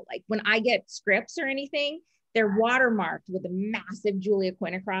careful. Like when I get scripts or anything, they're watermarked with a massive Julia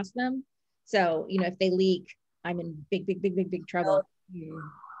Quinn across them. So, you know, if they leak, I'm in big trouble.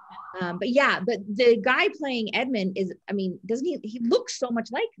 But yeah, but the guy playing Edmund is, I mean, doesn't he looks so much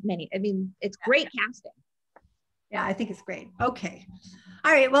like many. I mean, it's great casting. Yeah, I think it's great. Okay.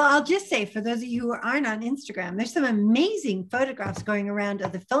 All right. Well, I'll just say for those of you who aren't on Instagram, there's some amazing photographs going around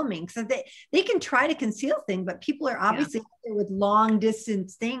of the filming. So they can try to conceal things, but people are obviously out there with long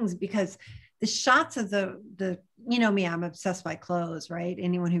distance things because the shots of the you know me, I'm obsessed by clothes, right?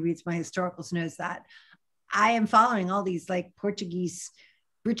 Anyone who reads my historicals knows that. I am following all these like Portuguese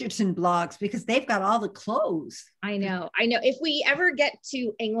Bridgerton blogs because they've got all the clothes. I know. If we ever get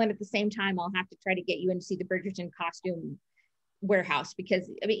to England at the same time, I'll have to try to get you in to see the Bridgerton costume warehouse, because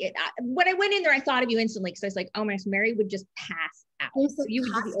I mean, when I went in there, I thought of you instantly because I was like, oh my gosh, Mary would just pass out. So you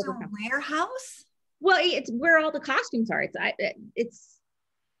would just be warehouse? Well, it's where all the costumes are. It's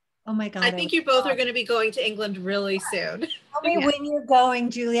oh my God. I think you both are going to be going to England really soon. Tell me when you're going,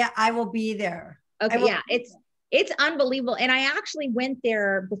 Julia. I will be there. Okay, yeah, it's unbelievable. And I actually went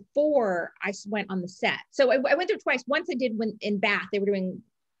there before I went on the set. So I went there twice. Once I did when in Bath, they were doing,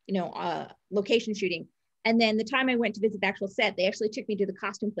 location shooting. And then the time I went to visit the actual set, they actually took me to the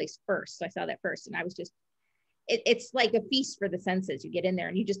costume place first. So I saw that first. And I was just, it's like a feast for the senses. You get in there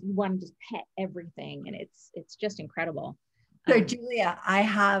and you want to just pet everything. And it's just incredible. So Julia, I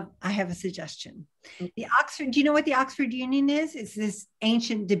have a suggestion. The Oxford, do you know what the Oxford Union is? It's this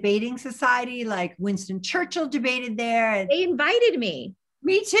ancient debating society, like Winston Churchill debated there. And they invited me.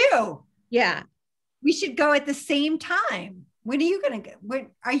 Me too. Yeah. We should go at the same time. When are you going to go?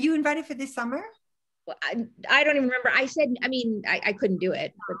 Are you invited for this summer? Well, I don't even remember. I said, I couldn't do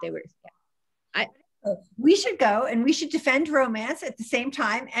it, but they were, yeah. We should go and we should defend romance at the same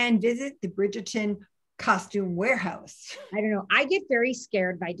time and visit the Bridgerton costume warehouse. I don't know. I get very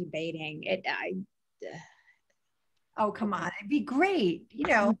scared by debating it. Oh, come on. It'd be great. I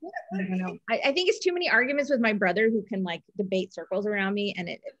don't know. I think it's too many arguments with my brother who can like debate circles around me, and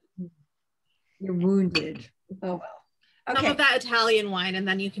you're wounded. Oh, well. Okay. Some of that Italian wine and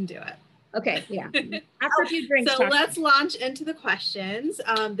then you can do it. Okay, yeah. After a few drinks. So let's launch into the questions.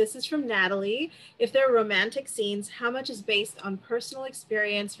 This is from Natalie. If there are romantic scenes, how much is based on personal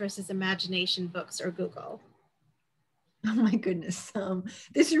experience versus imagination, books, or Google? Oh my goodness.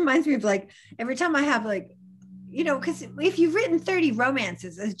 This reminds me of like, every time I have like, because if you've written 30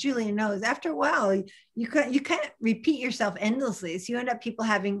 romances, as Julia knows, after a while, you can't repeat yourself endlessly. So you end up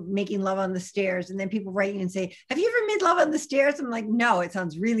making love on the stairs, and then people write you and say, have you ever made love on the stairs? I'm like, no, it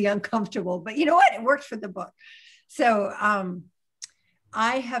sounds really uncomfortable, but you know what? It worked for the book. So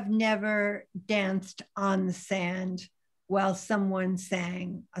I have never danced on the sand while someone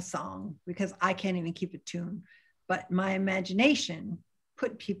sang a song because I can't even keep a tune, but my imagination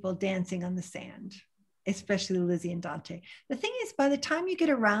put people dancing on the sand, especially Lizzie and Dante. The thing is, by the time you get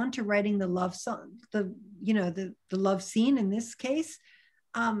around to writing the love song, the love scene in this case,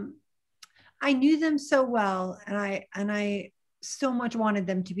 I knew them so well, and I so much wanted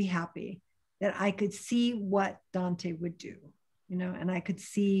them to be happy that I could see what Dante would do, and I could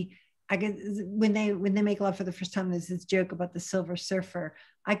when they make love for the first time, there's this joke about the Silver Surfer.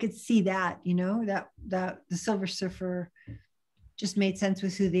 I could see that, that the Silver Surfer just made sense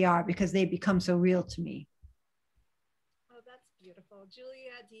with who they are because they become so real to me. Oh, that's beautiful.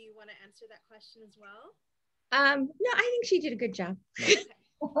 Julia, do you want to answer that question as well? No, I think she did a good job.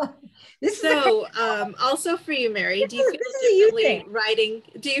 Also for you, Mary, do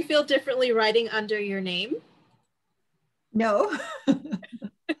you feel differently writing under your name? No.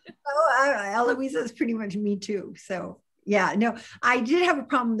 Eloisa is pretty much me too. So yeah, no, I did have a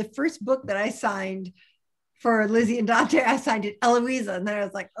problem. The first book that I signed for Lizzie and Dante, I signed it Eloisa, and then I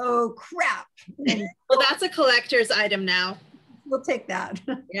was like, oh crap. Well, that's a collector's item now. We'll take that.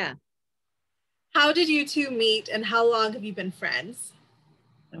 Yeah. How did you two meet, and how long have you been friends?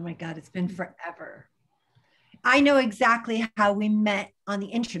 Oh my God, it's been forever. I know exactly how we met on the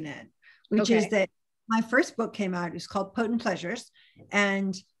internet, which is that my first book came out. It was called Potent Pleasures.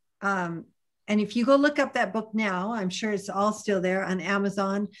 And if you go look up that book now, I'm sure it's all still there on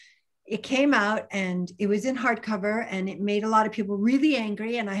Amazon. It came out and it was in hardcover, and it made a lot of people really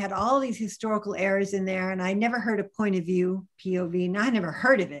angry. And I had all these historical errors in there, and I never heard a point of view, POV. And I never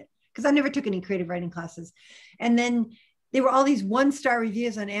heard of it because I never took any creative writing classes. And then there were all these 1-star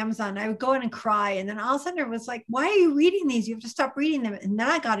reviews on Amazon. I would go in and cry. And then all of a sudden it was like, why are you reading these? You have to stop reading them. And then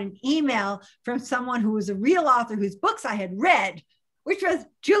I got an email from someone who was a real author whose books I had read, which was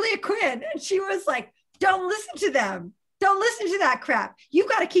Juila Quinn. And she was like, don't listen to them. Don't listen to that crap. You've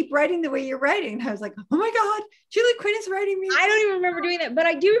got to keep writing the way you're writing. And I was like, oh my God, Juila Quinn is writing me. I don't even remember doing that, but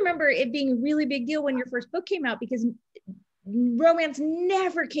I do remember it being a really big deal when your first book came out, because romance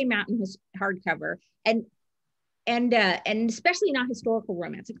never came out in his hardcover. And and especially not historical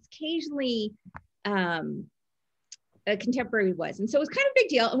romance. It's occasionally a contemporary was. And so it was kind of a big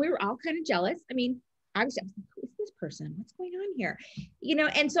deal. And we were all kind of jealous. I mean, I was like, who is this person? What's going on here? You know,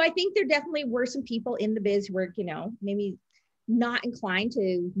 and so I think there definitely were some people in the biz who were, you know, maybe not inclined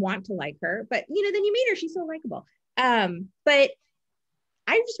to want to like her, but you know, then you meet her, she's so likable. But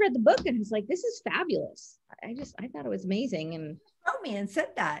I just read the book and was like, this is fabulous. I thought it was amazing. And wrote me and said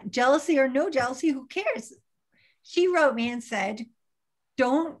that, jealousy or no jealousy, who cares? She wrote me and said,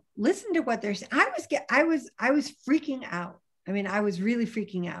 don't listen to what they're saying. I was freaking out. I mean, I was really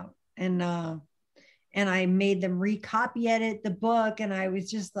freaking out. And I made them recopy edit the book. And I was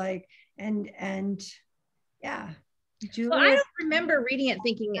just like, and yeah. Julia, well, I don't remember reading it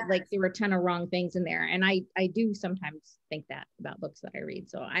thinking it, like there were a ton of wrong things in there. And I do sometimes think that about books that I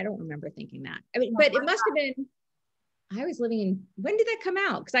read. So I don't remember thinking that. I mean, but it must have been, I was living in, when did that come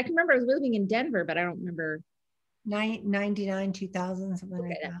out? Because I can remember I was living in Denver, but I don't remember. 99, 2000, something Okay,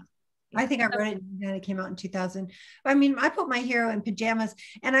 like that. I think I wrote it and it came out in 2000. I mean, I put my hero in pajamas,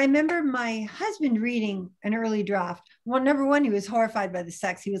 and I remember my husband reading an early draft. Well, number one, he was horrified by the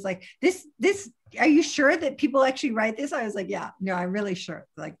sex. He was like, this, are you sure that people actually write this? I was like, yeah, no, I'm really sure.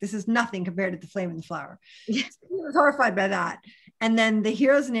 Like, this is nothing compared to The Flame and the Flower. He was horrified by that. And then the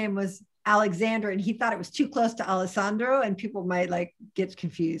hero's name was Alexander, and he thought it was too close to Alessandro and people might like get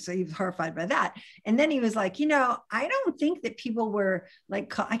confused. So he was horrified by that. And then he was like, you know, I don't think that people were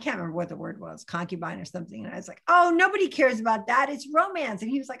like, I can't remember what the word was, concubine or something. And I was like, oh, nobody cares about that. It's romance. And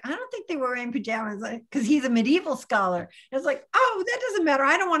he was like, I don't think they were in pajamas, because he's a medieval scholar. And I was like, oh, that doesn't matter.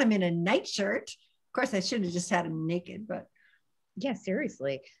 I don't want him in a nightshirt. Of course, I should have just had him naked, but. Yeah,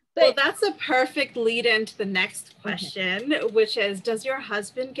 seriously. But, well, that's a perfect lead into the next question, which is, does your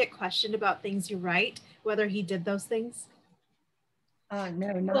husband get questioned about things you write, whether he did those things? No,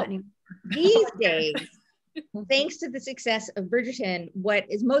 not anymore. These days, thanks to the success of Bridgerton, what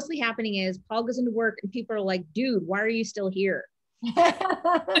is mostly happening is Paul goes into work and people are like, dude, why are you still here? How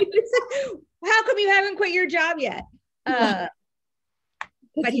come you haven't quit your job yet?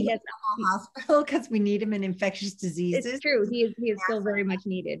 But he has a hospital because we need him in infectious diseases. It's true. He is still very much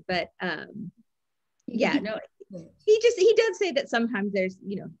needed, but yeah, no, he does say that sometimes there's,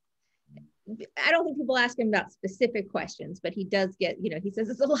 you know, I don't think people ask him about specific questions, but he does get, you know, he says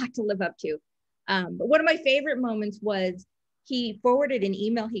it's a lot to live up to. But one of my favorite moments was he forwarded an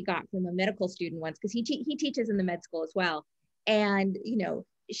email he got from a medical student once, because he teaches in the med school as well. And, you know,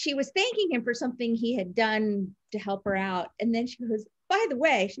 she was thanking him for something he had done to help her out. And then she goes, by the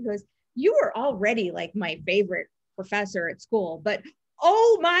way, she goes, you were already like my favorite professor at school, but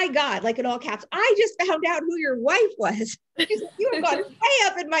oh my God, like in all caps, I just found out who your wife was. You have gone way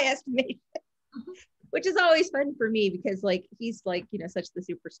up in my estimation, which is always fun for me because like, he's like, you know, such the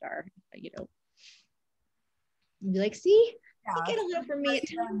superstar, you know, you'd be like, see, you get a little from me.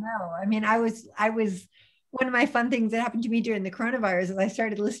 No, I mean, I was, one of my fun things that happened to me during the coronavirus is I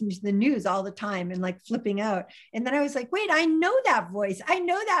started listening to the news all the time and like flipping out. And then I was like, wait, I know that voice. And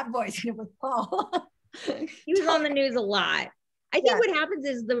it was Paul. He was on the news a lot. I think what happens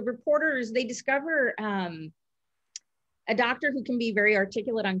is the reporters, they discover a doctor who can be very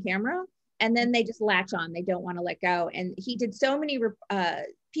articulate on camera, and then they just latch on. They don't want to let go. And he did so many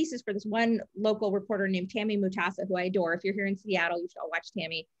pieces for this one local reporter named Tammy Mutasa, who I adore. If you're here in Seattle, you should all watch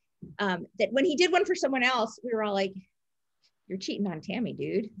Tammy. That when he did one for someone else, we were all like, you're cheating on Tammy,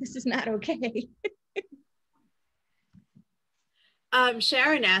 dude. This is not okay.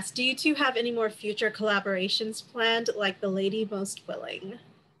 Sharon asked, do you two have any more future collaborations planned, like The Lady Most Willing? I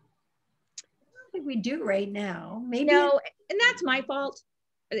don't think we do right now. Maybe. No, and that's my fault.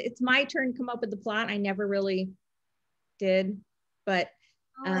 It's my turn to come up with the plot. I never really did, but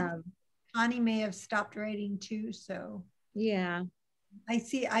Connie may have stopped writing too, so. Yeah. I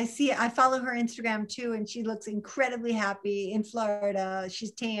follow her Instagram too, and she looks incredibly happy in Florida.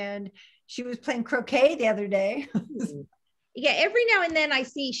 She's tanned. She was playing croquet the other day. Yeah, every now and then I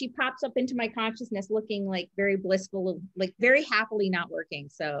see she pops up into my consciousness looking like very blissful, like very happily not working.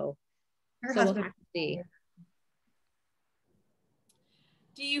 So we'll have to see.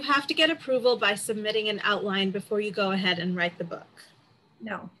 Do you have to get approval by submitting an outline before you go ahead and write the book?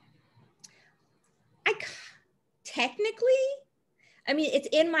 No. Technically, I mean, it's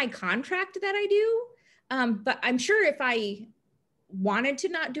in my contract that I do, but I'm sure if I wanted to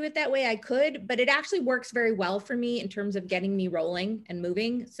not do it that way, I could, but it actually works very well for me in terms of getting me rolling and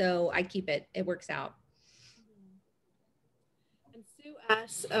moving. So I keep it, it works out. And Sue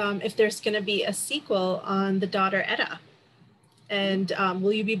asks if there's going to be a sequel on the daughter Etta, and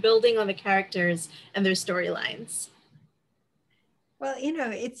will you be building on the characters and their storylines? Well,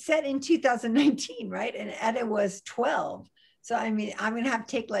 it's set in 2019, right? And Etta was 12. So, I mean, I'm going to have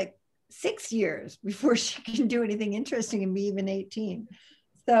to take like 6 years before she can do anything interesting and be even 18.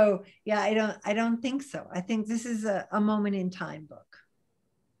 So, yeah, I don't think so. I think this is a moment in time book.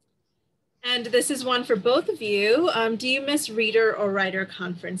 And this is one for both of you. Do you miss reader or writer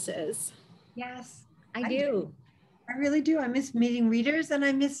conferences? Yes, I do. I really do. I miss meeting readers, and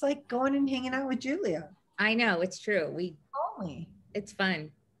I miss like going and hanging out with Julia. I know, it's true. It's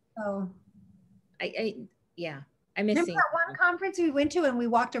fun. So yeah, I miss remember seeing that one conference we went to and we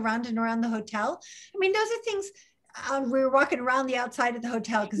walked around and around the hotel? I mean, those are things. We were walking around the outside of the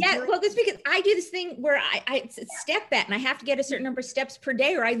hotel. Yeah, well, that's because I do this thing where it's a step bet and I have to get a certain number of steps per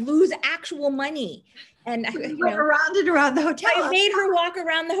day or I lose actual money. And we went around and around the hotel. I made her walk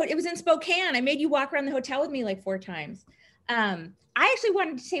around the hotel. It was in Spokane. I made you walk around the hotel with me like 4 times. I actually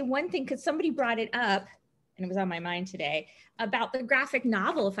wanted to say one thing because somebody brought it up and it was on my mind today about the graphic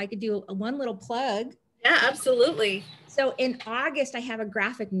novel. If I could do one little plug. Yeah, absolutely. So in August, I have a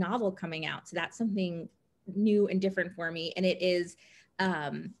graphic novel coming out. So that's something new and different for me. And it is,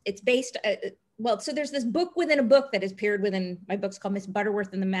 it's based, so there's this book within a book that has appeared within my books called Miss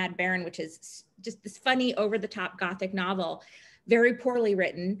Butterworth and the Mad Baron, which is just this funny over the top Gothic novel, very poorly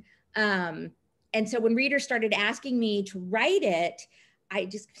written. And so when readers started asking me to write it, I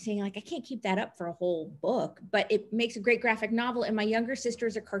just saying like, I can't keep that up for a whole book, but it makes a great graphic novel. And my younger sister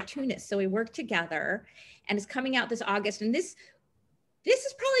is a cartoonist. So we work together and it's coming out this August. And this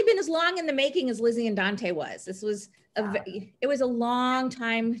has probably been as long in the making as Lizzie and Dante was. It was a long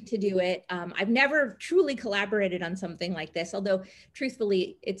time to do it. I've never truly collaborated on something like this, although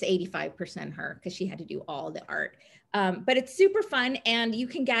truthfully, it's 85% her because she had to do all the art. But it's super fun and you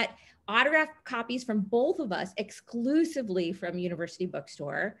can get autographed copies from both of us exclusively from University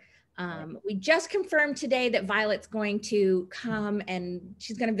Bookstore. We just confirmed today that Violet's going to come and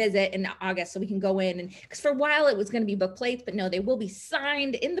she's going to visit in August so we can go in and because for a while it was going to be book plates, but no, they will be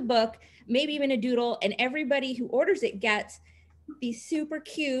signed in the book, maybe even a doodle, and everybody who orders it gets these super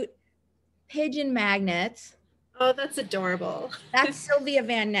cute pigeon magnets. Oh, that's adorable. That's Sylvia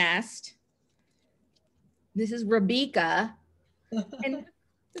Van Nest. This is Rebecca. And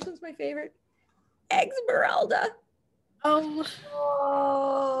this one's my favorite. Esmeralda. Oh,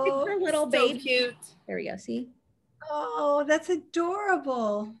 it's her little so baby. Cute. There we go. See? Oh, that's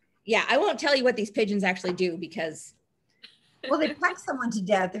adorable. Yeah, I won't tell you what these pigeons actually do because. Well, they peck someone to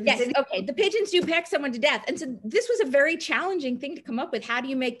death. Yes, okay. The pigeons do peck someone to death. And so this was a very challenging thing to come up with. How do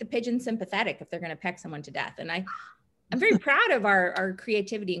you make the pigeon sympathetic if they're going to peck someone to death? And I'm very proud of our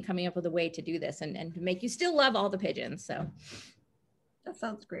creativity in coming up with a way to do this and to make you still love all the pigeons. So that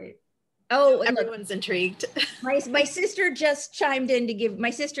sounds great. Oh, everyone's intrigued. My sister just chimed in to give, my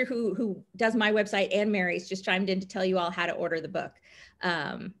sister who does my website and Mary's just chimed in to tell you all how to order the book.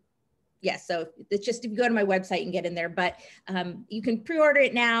 Yes, so it's just if you go to my website and get in there, but you can pre-order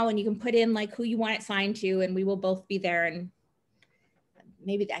it now and you can put in like who you want it signed to and we will both be there and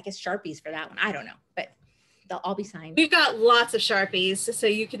maybe I guess Sharpies for that one. I don't know, but they'll all be signed. We've got lots of Sharpies so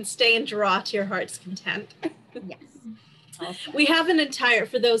you can stay and draw to your heart's content. Yes. We have an entire,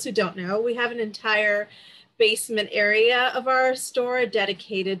 for those who don't know, we have an entire basement area of our store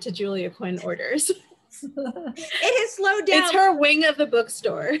dedicated to Juila Quinn orders. It has slowed down. It's her wing of the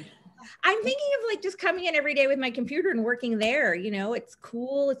bookstore. I'm thinking of like just coming in every day with my computer and working there. You know, it's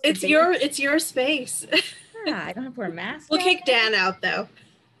cool. It's your space. Yeah, I don't have to wear a mask. We'll kick Dan out though.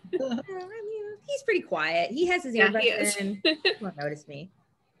 I mean, he's pretty quiet. He has his earbuds in. He won't notice me.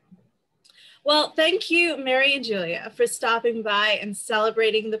 Well, thank you, Mary and Julia, for stopping by and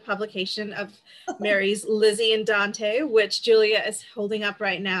celebrating the publication of Mary's Lizzie and Dante, which Julia is holding up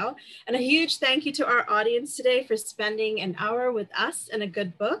right now. And a huge thank you to our audience today for spending an hour with us and a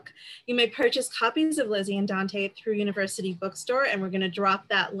good book. You may purchase copies of Lizzie and Dante through University Bookstore, and we're going to drop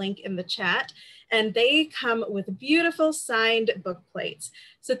that link in the chat. And they come with beautiful signed book plates.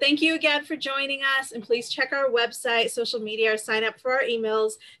 So thank you again for joining us, and please check our website, social media, or sign up for our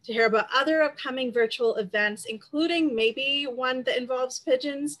emails to hear about other upcoming virtual events, including maybe one that involves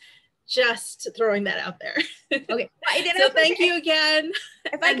pigeons. Just throwing that out there. Okay. So thank you again.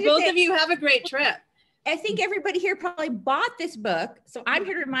 And both of you have a great trip. I think everybody here probably bought this book. So I'm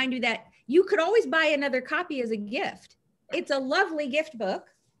here to remind you that you could always buy another copy as a gift. It's a lovely gift book.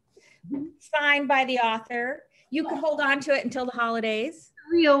 Signed by the author. You could hold on to it until the holidays.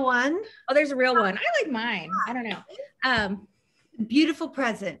 Real one. Oh, there's a real one. I like mine. I don't know. Beautiful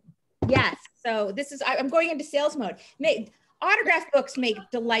present. Yes. So this is, I'm going into sales mode. Autograph books make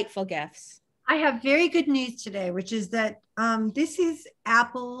delightful gifts. I have very good news today, which is that this is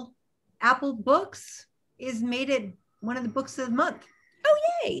Apple Books is made it one of the books of the month. Oh,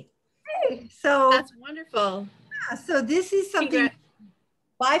 yay. So That's wonderful. yeah, so this is something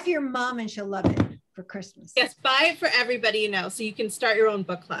buy for your mom and she'll love it for Christmas. Yes, buy it for everybody you know so you can start your own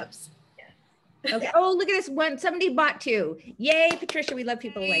book clubs. Okay. Oh, look at this one. Somebody bought 2. Yay, Patricia. We love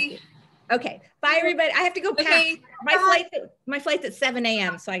people like you. Okay. Bye, everybody. I have to go pack. Okay. My flight's at 7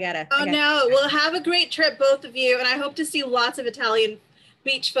 a.m. So I gotta. No. Well, have a great trip, both of you. And I hope to see lots of Italian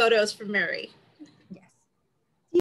beach photos from Mary.